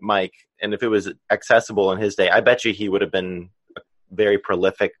mic and if it was accessible in his day, I bet you he would have been a very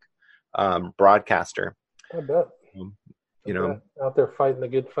prolific broadcaster. I bet. You know, out there fighting the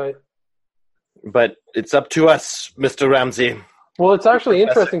good fight. But it's up to us, Mr. Ramsey. Well, it's actually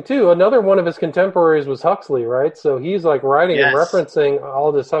interesting too. Another one of his contemporaries was Huxley, right? So he's like writing and referencing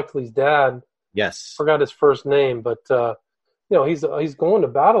Aldous Huxley's dad. Yes. Forgot his first name, but you know, he's going to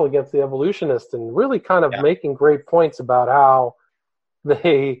battle against the evolutionists and really kind of making great points about how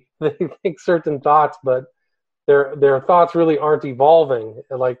they think certain thoughts, but their thoughts really aren't evolving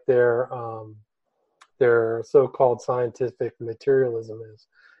like their so-called scientific materialism is.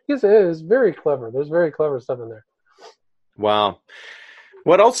 It's very clever. There's very clever stuff in there. Wow.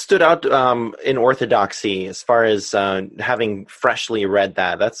 What else stood out in Orthodoxy as far as having freshly read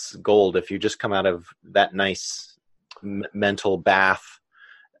that? That's gold if you just come out of that nice mental bath.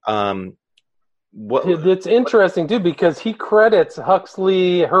 It's interesting, too, because he credits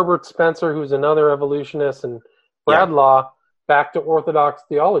Huxley, Herbert Spencer, who's another evolutionist, and Bradlaugh back to Orthodox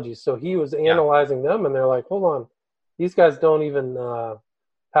theology. So he was analyzing them, and they're like, hold on, these guys don't even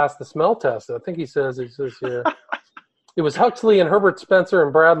pass the smell test. I think he says here. It was Huxley and Herbert Spencer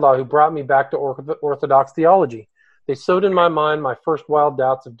and Bradlaugh who brought me back to Orthodox theology. They sowed in my mind my first wild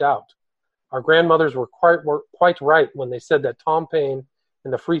doubts of doubt. Our grandmothers were quite right when they said that Tom Paine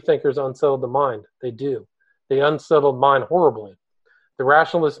and the freethinkers unsettled the mind. They do. They unsettled mine horribly. The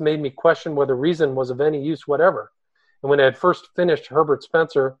rationalists made me question whether reason was of any use whatever. And when I had first finished Herbert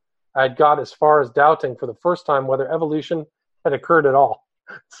Spencer, I had got as far as doubting for the first time whether evolution had occurred at all.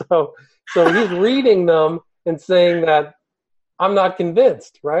 So he's reading them and saying that I'm not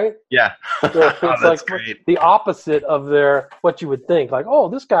convinced, right? Yeah. So it's That's great. The opposite of what you would think. Like, oh,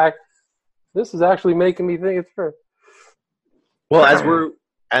 this is actually making me think it's fair. Well,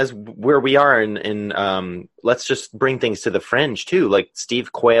 as where we are in let's just bring things to the fringe too, like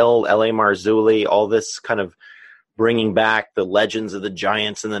Steve Quayle, L.A. Marzulli, all this kind of bringing back the legends of the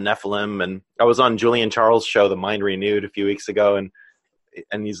giants and the Nephilim. And I was on Julian Charles' show, The Mind Renewed, a few weeks ago, and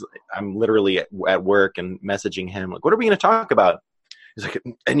I'm literally at work and messaging him like, what are we going to talk about? He's like,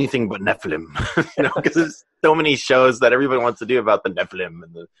 anything but Nephilim, you know, because there's so many shows that everybody wants to do about the Nephilim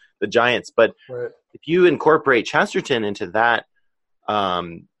and the giants. But if you incorporate Chesterton into that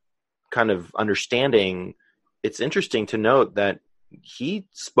kind of understanding, it's interesting to note that he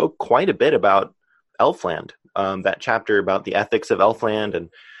spoke quite a bit about Elfland, that chapter about the ethics of Elfland, and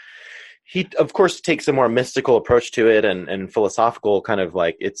he, of course, takes a more mystical approach to it and philosophical, kind of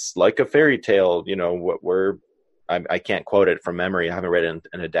like it's like a fairy tale, you know. I can't quote it from memory. I haven't read it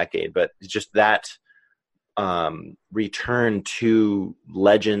in a decade, but it's just that return to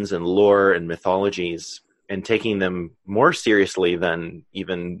legends and lore and mythologies and taking them more seriously than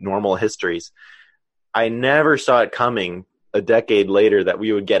even normal histories. I never saw it coming a decade later that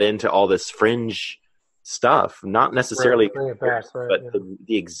we would get into all this fringe stuff, not necessarily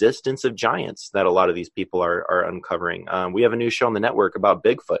the existence of giants that a lot of these people are uncovering. We have a new show on the network about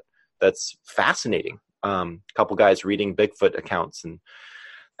Bigfoot that's fascinating. Couple guys reading Bigfoot accounts and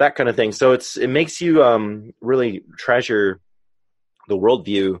that kind of thing. So it makes you really treasure the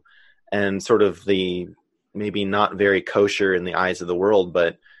worldview and sort of the maybe not very kosher in the eyes of the world,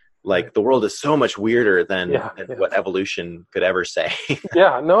 but like the world is so much weirder than what evolution could ever say.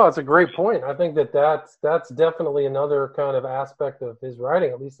 Yeah, no, it's a great point. I think that's definitely another kind of aspect of his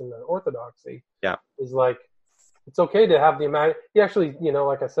writing, at least in the Orthodoxy. Yeah, is like it's okay to have he actually, you know,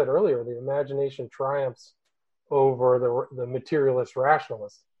 like I said earlier, the imagination triumphs over the materialist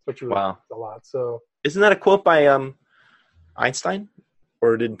rationalist, which you would a lot. So isn't that a quote by Einstein,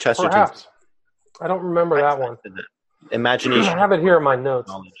 or did Chesterton? Perhaps. I don't remember that one. Imagination. I have it here in my notes.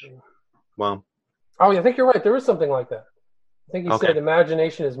 Knowledge. Well. Oh, I think you're right. There is something like that. I think he said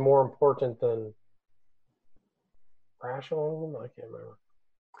imagination is more important than rationalism. I can't remember.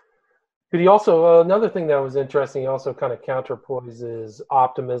 But he also, another thing that was interesting, he also kind of counterpoises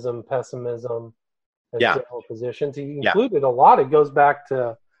optimism, pessimism, as general positions. He included a lot. It goes back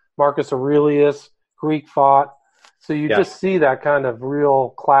to Marcus Aurelius, Greek thought. So you just see that kind of real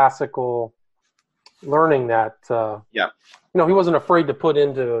classical learning that, you know, he wasn't afraid to put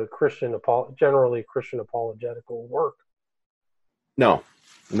into generally Christian apologetical work. No,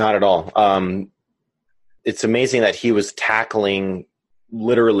 not at all. It's amazing that he was tackling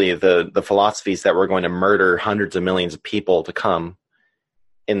literally the philosophies that were going to murder hundreds of millions of people to come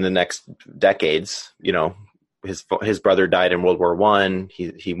in the next decades. You know, his brother died in World War I.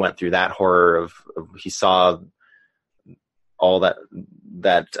 He went through that horror of he saw all that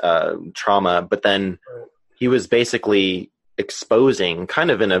trauma, but then he was basically exposing,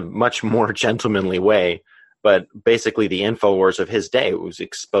 kind of in a much more gentlemanly way, but basically the InfoWars of his day. It was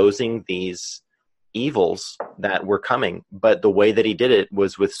exposing these evils that were coming, but the way that he did it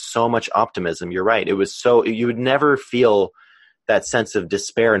was with so much optimism. You're right. It was so, you would never feel that sense of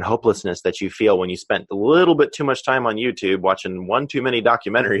despair and hopelessness that you feel when you spent a little bit too much time on YouTube watching one too many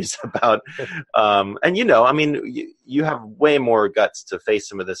documentaries about, and you know, I mean, you have way more guts to face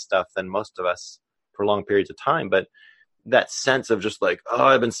some of this stuff than most of us for long periods of time, but that sense of just like, oh,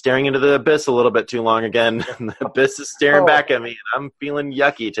 I've been staring into the abyss a little bit too long again. And the abyss is staring back at me and I'm feeling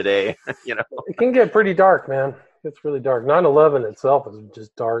yucky today. You know, it can get pretty dark, man. It's really dark. 9/11 itself is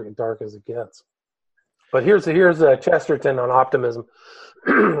just dark as it gets. But here's Chesterton on optimism.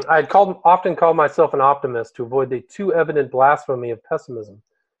 I often called myself an optimist to avoid the too evident blasphemy of pessimism.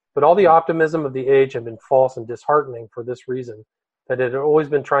 But all the optimism of the age had been false and disheartening for this reason, that it had always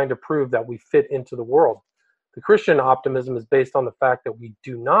been trying to prove that we fit into the world. The Christian optimism is based on the fact that we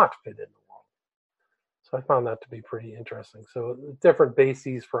do not fit in the world. So I found that to be pretty interesting. So different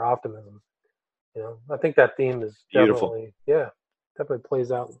bases for optimism. You know, I think that theme is definitely, definitely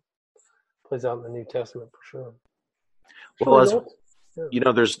plays out in the New Testament for sure. Well, you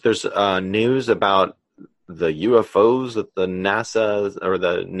know, there's news about the UFOs that the NASA or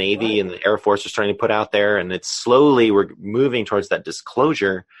the Navy and the Air Force is trying to put out there, and it's slowly we're moving towards that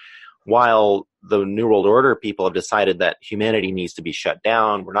disclosure, while the New World Order people have decided that humanity needs to be shut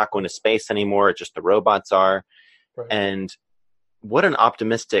down. We're not going to space anymore. Just the robots are. Right. And what an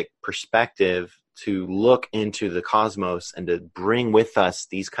optimistic perspective to look into the cosmos and to bring with us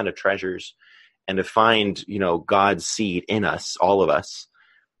these kind of treasures and to find, you know, God's seed in us, all of us,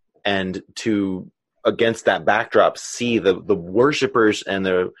 and to, against that backdrop, see the worshipers and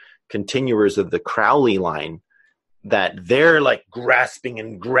the continuers of the Crowley line, that they're like grasping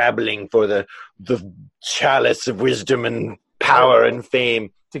and grabbling for the chalice of wisdom and power and fame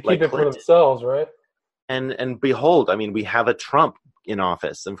to keep it for themselves, right? And behold, I mean, we have a Trump in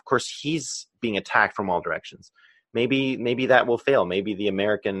office, and of course he's being attacked from all directions. Maybe that will fail. Maybe the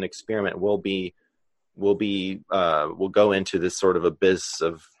American experiment will go into this sort of abyss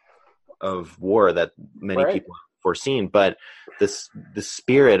of war that many people have foreseen. But the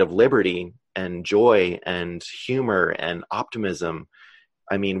spirit of liberty and joy and humor and optimism,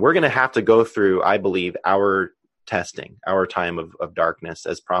 I mean, we're going to have to go through, I believe, our testing, our time of darkness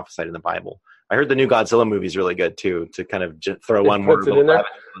as prophesied in the Bible. I heard the new Godzilla movie is really good too, to kind of throw one more in there.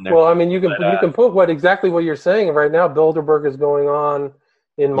 Well, I mean, you can put exactly what you're saying right now. Bilderberg is going on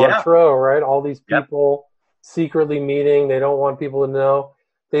in Montreux, right? All these people secretly meeting. They don't want people to know.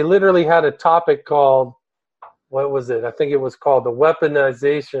 They literally had a topic called, what was it? I think it was called the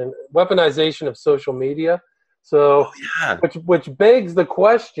weaponization of social media. So, which begs the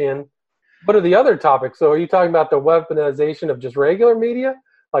question, what are the other topics? So, are you talking about the weaponization of just regular media?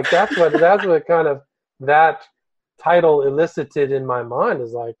 Like that's what kind of that title elicited in my mind,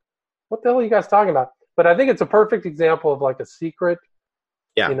 is like, what the hell are you guys talking about? But I think it's a perfect example of like a secret,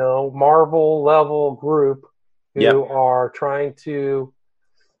 you know, Marvel level group who are trying to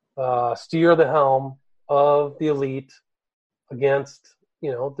steer the helm of the elite against,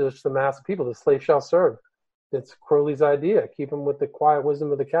 you know, just the mass of people. The slave shall serve. It's Crowley's idea. Keep them with the quiet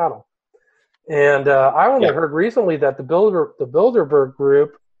wisdom of the cattle. And I only heard recently that the Bilderberg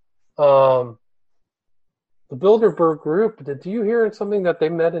group, did you hear something that they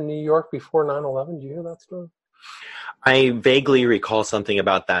met in New York before 9/11? Did you hear that story? I vaguely recall something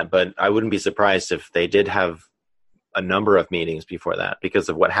about that, but I wouldn't be surprised if they did have a number of meetings before that because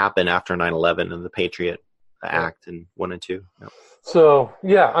of what happened after 9/11 and the Patriot Act in 1 and 2. Yeah. So,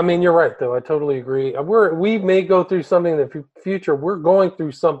 I mean, you're right, though. I totally agree. We may go through something in the future. We're going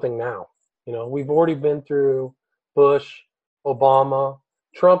through something now. You know, we've already been through Bush, Obama.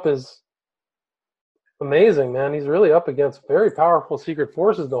 Trump is amazing, man. He's really up against very powerful secret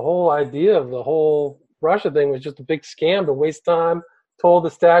forces. The whole idea of the whole Russia thing was just a big scam to waste time, told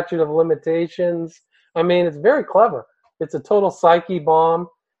the statute of limitations. I mean, it's very clever. It's a total psyche bomb.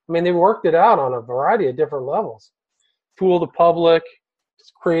 I mean, they worked it out on a variety of different levels. Fool the public,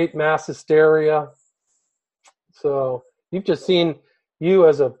 just create mass hysteria. So you've just seen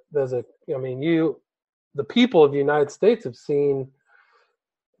the people of the United States have seen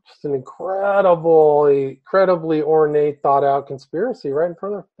just an incredibly ornate, thought out conspiracy right in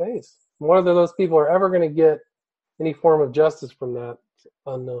front of their face. Whether those people are ever going to get any form of justice from that is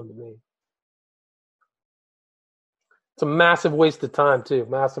unknown to me. It's a massive waste of time too.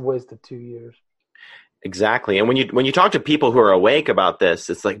 Massive waste of 2 years. Exactly. And when you talk to people who are awake about this,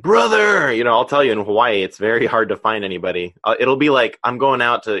 it's like, brother, you know, I'll tell you, in Hawaii, it's very hard to find anybody. It'll be like, I'm going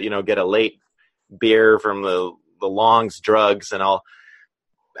out to, you know, get a late beer from the Long's Drugs, and I'll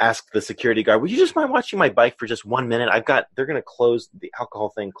ask the security guard, would you just mind watching my bike for just 1 minute? They're going to close, the alcohol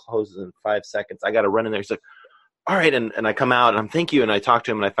thing closes in 5 seconds. I got to run in there. He's like, all right. And I come out and I'm, thank you. And I talk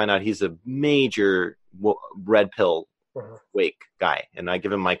to him and I find out he's a major red pill wake guy. And I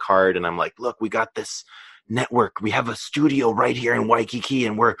give him my card and I'm like, look, we got this network. We have a studio right here in Waikiki,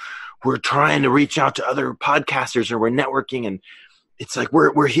 and we're trying to reach out to other podcasters, and we're networking, and it's like,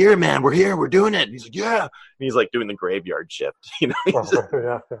 we're here, man. We're here. We're doing it. And he's like, yeah. And he's like doing the graveyard shift, you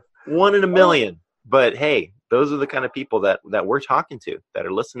know, one in a million. But hey, those are the kind of people that we're talking to, that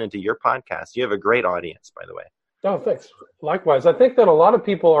are listening to your podcast. You have a great audience, by the way. Oh, thanks. Likewise. I think that a lot of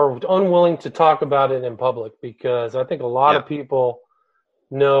people are unwilling to talk about it in public, because I think a lot of people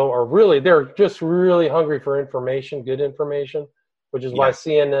they're just really hungry for information, good information, which is why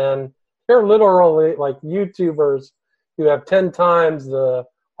CNN, they're literally like YouTubers who have 10 times the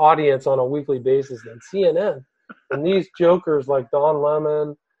audience on a weekly basis than CNN. And these jokers like Don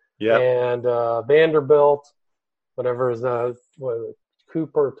Lemon and Vanderbilt, whatever is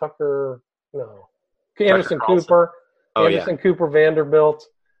Cooper, Tucker, no. Anderson Cooper, Cooper, Vanderbilt,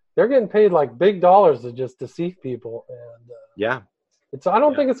 they're getting paid like big dollars to just deceive people. And I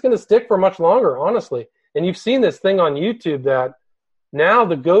don't think it's going to stick for much longer, honestly. And you've seen this thing on YouTube that now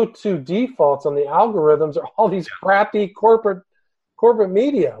the go-to defaults on the algorithms are all these crappy corporate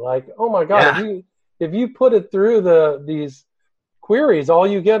media. Like, oh my God, if you put it through these queries, all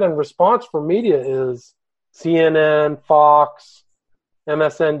you get in response from media is CNN, Fox,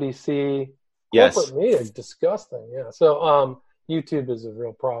 MSNBC. Corporate media is disgusting. Yeah. So YouTube is a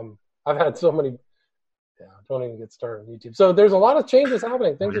real problem. I've had so many. Don't even get started on YouTube. So there's a lot of changes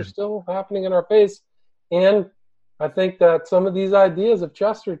happening. Things are still happening in our face, and I think that some of these ideas of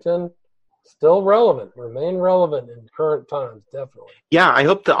Chesterton still remain relevant in current times. Definitely. Yeah, I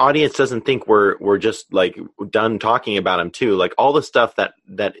hope the audience doesn't think we're just like done talking about him too. Like all the stuff that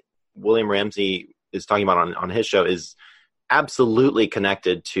William Ramsey is talking about on his show is absolutely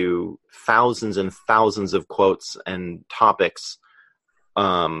connected to thousands and thousands of quotes and topics.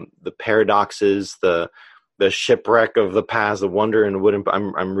 The paradoxes, the shipwreck of the past, the wonder and wooden.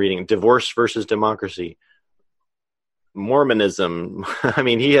 I'm reading Divorce versus Democracy, Mormonism. I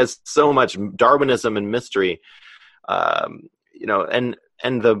mean, he has so much Darwinism and mystery, you know, and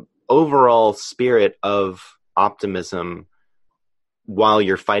the overall spirit of optimism while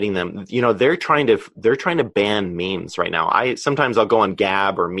you're fighting them. You know, they're trying to ban memes right now. I'll go on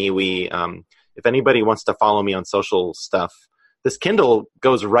Gab or MeWe. If anybody wants to follow me on social stuff, this Kindle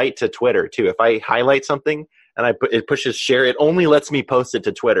goes right to Twitter too. If I highlight something and it pushes share, it only lets me post it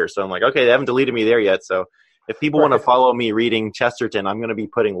to Twitter. So I'm like, okay, they haven't deleted me there yet. So if people want to follow me reading Chesterton, I'm going to be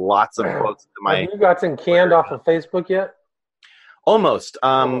putting lots of quotes to my. Have you gotten canned off of Facebook yet? Almost.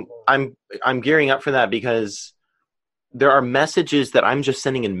 I'm gearing up for that, because there are messages that I'm just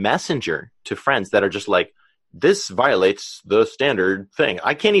sending in Messenger to friends that are just like, this violates the standard thing.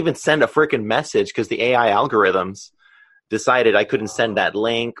 I can't even send a freaking message because the AI algorithms decided I couldn't send that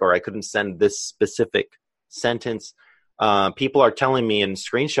link, or I couldn't send this specific sentence. People are telling me and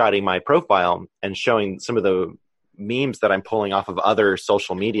screenshotting my profile and showing some of the memes that I'm pulling off of other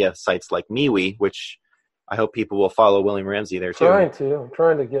social media sites like MeWe, which I hope people will follow William Ramsey there too. I'm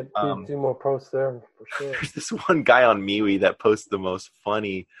trying to get do more posts there for sure. There's this one guy on MeWe that posts the most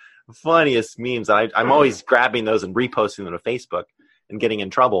funniest memes. I'm always grabbing those and reposting them to Facebook and getting in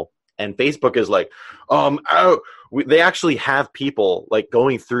trouble. And Facebook is like, they actually have people like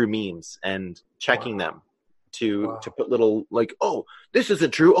going through memes and checking them to put little like, oh, this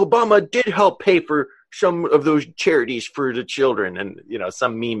isn't true. Obama did help pay for some of those charities for the children, and you know,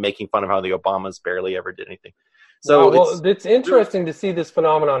 some meme making fun of how the Obamas barely ever did anything. So it's interesting to see this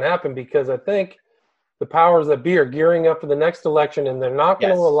phenomenon happen, because I think the powers that be are gearing up for the next election, and they're not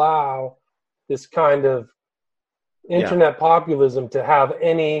going to allow this kind of internet populism to have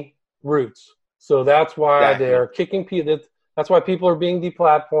any roots. So that's why they're kicking people. That's why people are being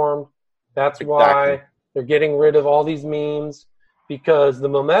deplatformed. That's why they're getting rid of all these memes, because the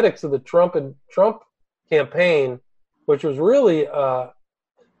memetics of the Trump campaign, which was really,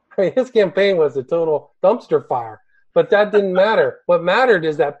 his campaign was a total dumpster fire, but that didn't matter. What mattered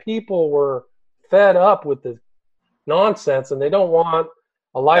is that people were fed up with the nonsense, and they don't want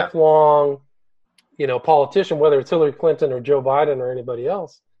a lifelong, politician, whether it's Hillary Clinton or Joe Biden or anybody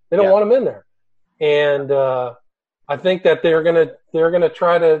else. They don't want them in there. And I think that they're gonna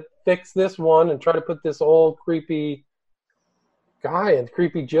try to fix this one and try to put this old creepy guy and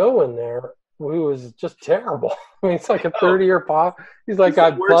creepy Joe in there, who is just terrible. I mean, it's like a 30-year pop. He's like,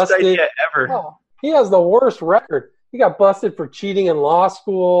 got busted. Idea ever. Oh, he has the worst record. He got busted for cheating in law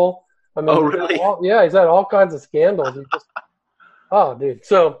school. I mean, really? He's had all kinds of scandals. Dude.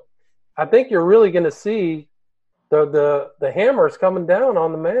 So I think you're really going to see the hammers coming down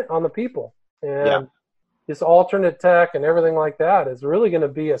on the people, and this alternate tech and everything like that is really going to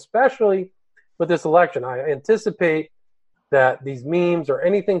be, especially with this election. I anticipate that these memes or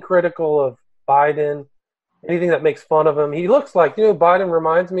anything critical of Biden, anything that makes fun of him, he looks like, Biden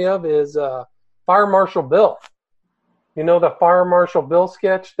reminds me of is Fire Marshal Bill. The Fire Marshal Bill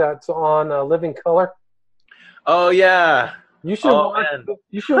sketch that's on Living Color? Oh, yeah. You should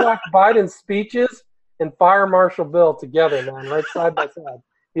watch Biden's speeches and Fire Marshal Bill together, man, right side by side.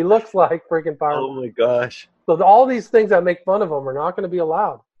 He looks like freaking Fire Marshal. Oh, my gosh. So all these things that make fun of him are not going to be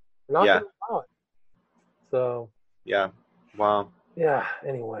allowed. They're not going to allow it. So. Yeah. Wow. Yeah,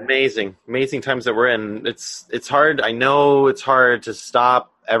 anyway. Amazing times that we're in. It's hard. I know it's hard to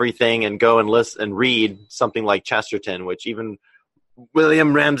stop everything and go and listen and read something like Chesterton, which even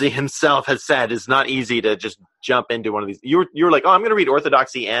William Ramsey himself has said is not easy to just jump into one of these. You're like, oh, I'm going to read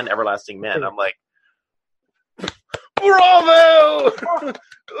Orthodoxy and Everlasting Men. I'm like, bravo!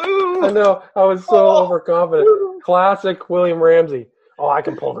 I know. I was so overconfident. Classic William Ramsey. Oh, I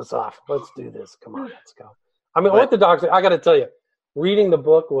can pull this off. Let's do this. Come on, let's go. I mean, Orthodoxy, I got to tell you, reading the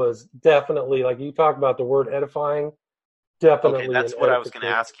book was definitely, like you talked about the word edifying, definitely. Okay, that's what I was going to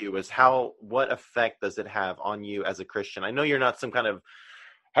ask you, is what effect does it have on you as a Christian? I know you're not some kind of,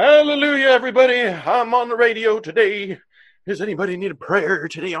 hallelujah, everybody, I'm on the radio today. Does anybody need a prayer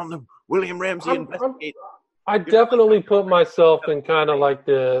today on the William Ramsey Investigate? I definitely put myself in kind of like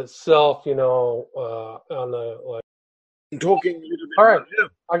the self, on the, like, talking. All right.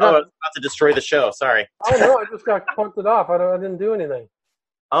 I was about to destroy the show. Sorry. Oh, no, I just got punted off. I didn't do anything.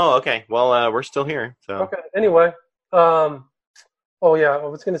 Oh, okay. Well, we're still here. So. Okay. Anyway. I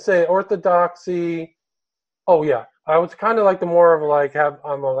was going to say Orthodoxy. Oh, yeah. I was kind of like the more of like,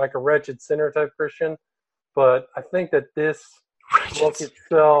 I'm like a wretched sinner type Christian. But I think that this book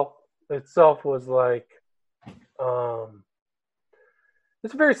itself was like,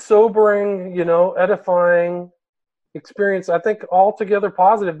 it's very sobering, edifying experience. I think altogether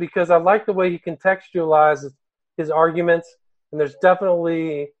positive, because I like the way he contextualizes his arguments. And there's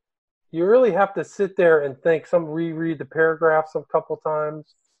definitely, you really have to sit there and think, reread the paragraphs a couple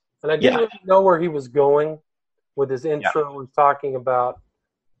times. And I didn't really know where he was going with his intro. He was talking about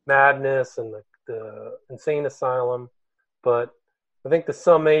madness and the insane asylum. But I think the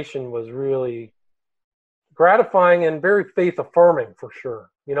summation was really gratifying and very faith affirming for sure.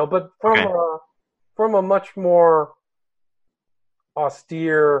 But from a much more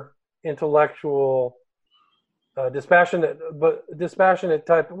austere, intellectual, dispassionate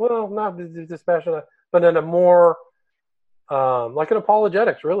type. Well, not dispassionate, but in a more like an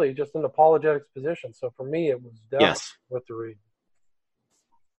apologetics, really, just an apologetics position. So for me, it was definitely worth the read.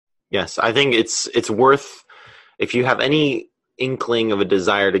 Yes, I think it's worth, if you have any inkling of a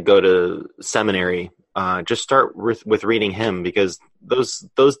desire to go to seminary, just start with reading him, because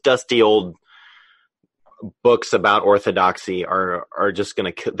those dusty old books about Orthodoxy are just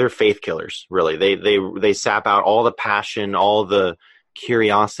they're faith killers, really. They sap out all the passion, all the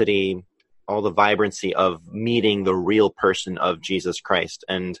curiosity, all the vibrancy of meeting the real person of Jesus Christ.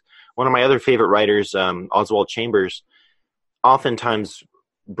 And one of my other favorite writers, Oswald Chambers, oftentimes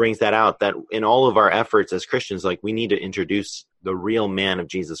brings that out, that in all of our efforts as Christians, like, we need to introduce the real man of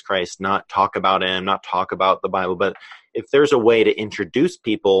Jesus Christ, not talk about him, not talk about the Bible, but if there's a way to introduce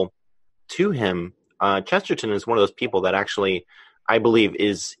people to him, Chesterton is one of those people that actually, I believe,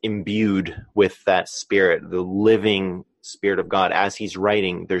 is imbued with that spirit, the living Spirit of God. As he's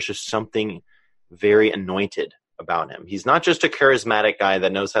writing, there's just something very anointed about him. He's not just a charismatic guy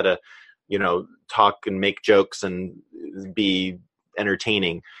that knows how to, talk and make jokes and be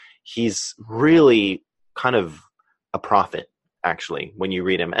entertaining. He's really kind of a prophet, actually, when you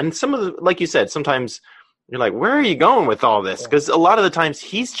read him. And some of the, like you said, sometimes you're like, where are you going with all this? Because a lot of the times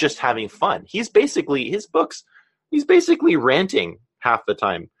he's just having fun. He's basically, his books, he's basically ranting half the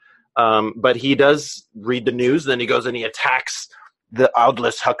time. But he does read the news, then he goes and he attacks the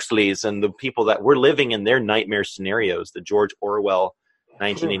Aldous Huxleys and the people that were living in their nightmare scenarios, the George Orwell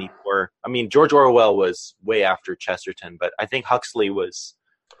 1984. I mean, George Orwell was way after Chesterton, but I think Huxley was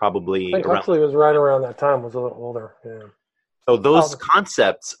probably Huxley was right around that time, was a little older. Yeah. So those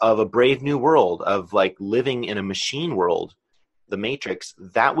concepts of a brave new world, of like living in a machine world, the Matrix,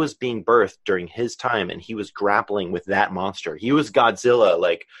 that was being birthed during his time, and he was grappling with that monster. He was Godzilla,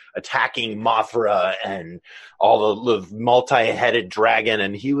 like attacking Mothra and all the multi-headed dragon,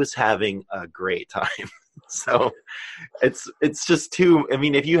 and he was having a great time. So it's just too. I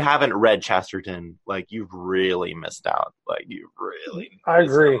mean, if you haven't read Chesterton, like, you've really missed out. Like, you really. I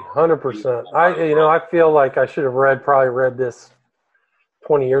agree, 100%. I feel like I should have probably read this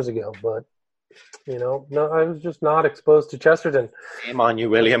 20 years ago, but. No, I was just not exposed to Chesterton. Shame on you,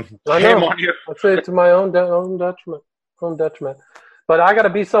 William. Shame on you. I say it to my own detriment. But I got to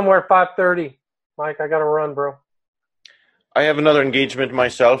be somewhere at 5:30. Mike, I got to run, bro. I have another engagement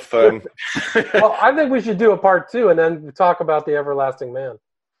myself. Well, I think we should do a part 2 and then talk about the Everlasting Man.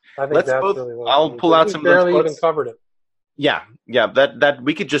 I think really what I'll pull out some. Barely even covered it. Yeah. That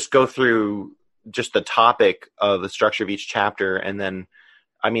we could just go through just the topic of the structure of each chapter, and then.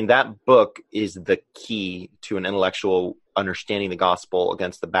 I mean, that book is the key to an intellectual understanding the gospel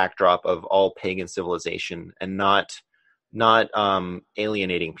against the backdrop of all pagan civilization, and not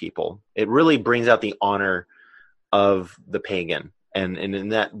alienating people. It really brings out the honor of the pagan, and in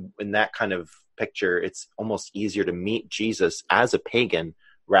that kind of picture, it's almost easier to meet Jesus as a pagan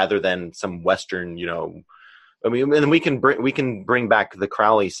rather than some Western, I mean, and we can bring back the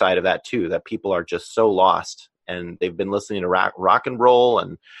Crowley side of that too. That people are just so lost. And they've been listening to rock and roll,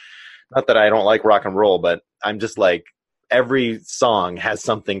 and not that I don't like rock and roll, but I'm just like, every song has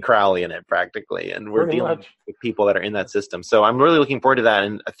something Crowley in it practically, and we're dealing with people that are in that system. So I'm really looking forward to that,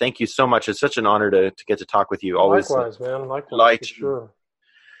 and thank you so much. It's such an honor to get to talk with you. Always, likewise, man. Likewise, light, sure.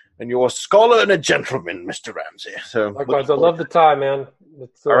 And you're a scholar and a gentleman, Mr. Ramsey. So likewise, I love the tie, man.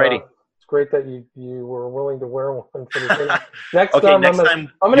 It's alrighty. It's great that you were willing to wear one for the thing. Next time,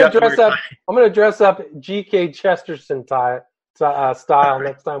 I'm gonna dress up G.K. Chesterton style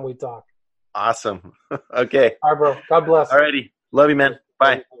next time we talk. Awesome. Okay. All right, bro. God bless. Alrighty. Love you, man.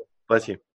 Bye. Bless you.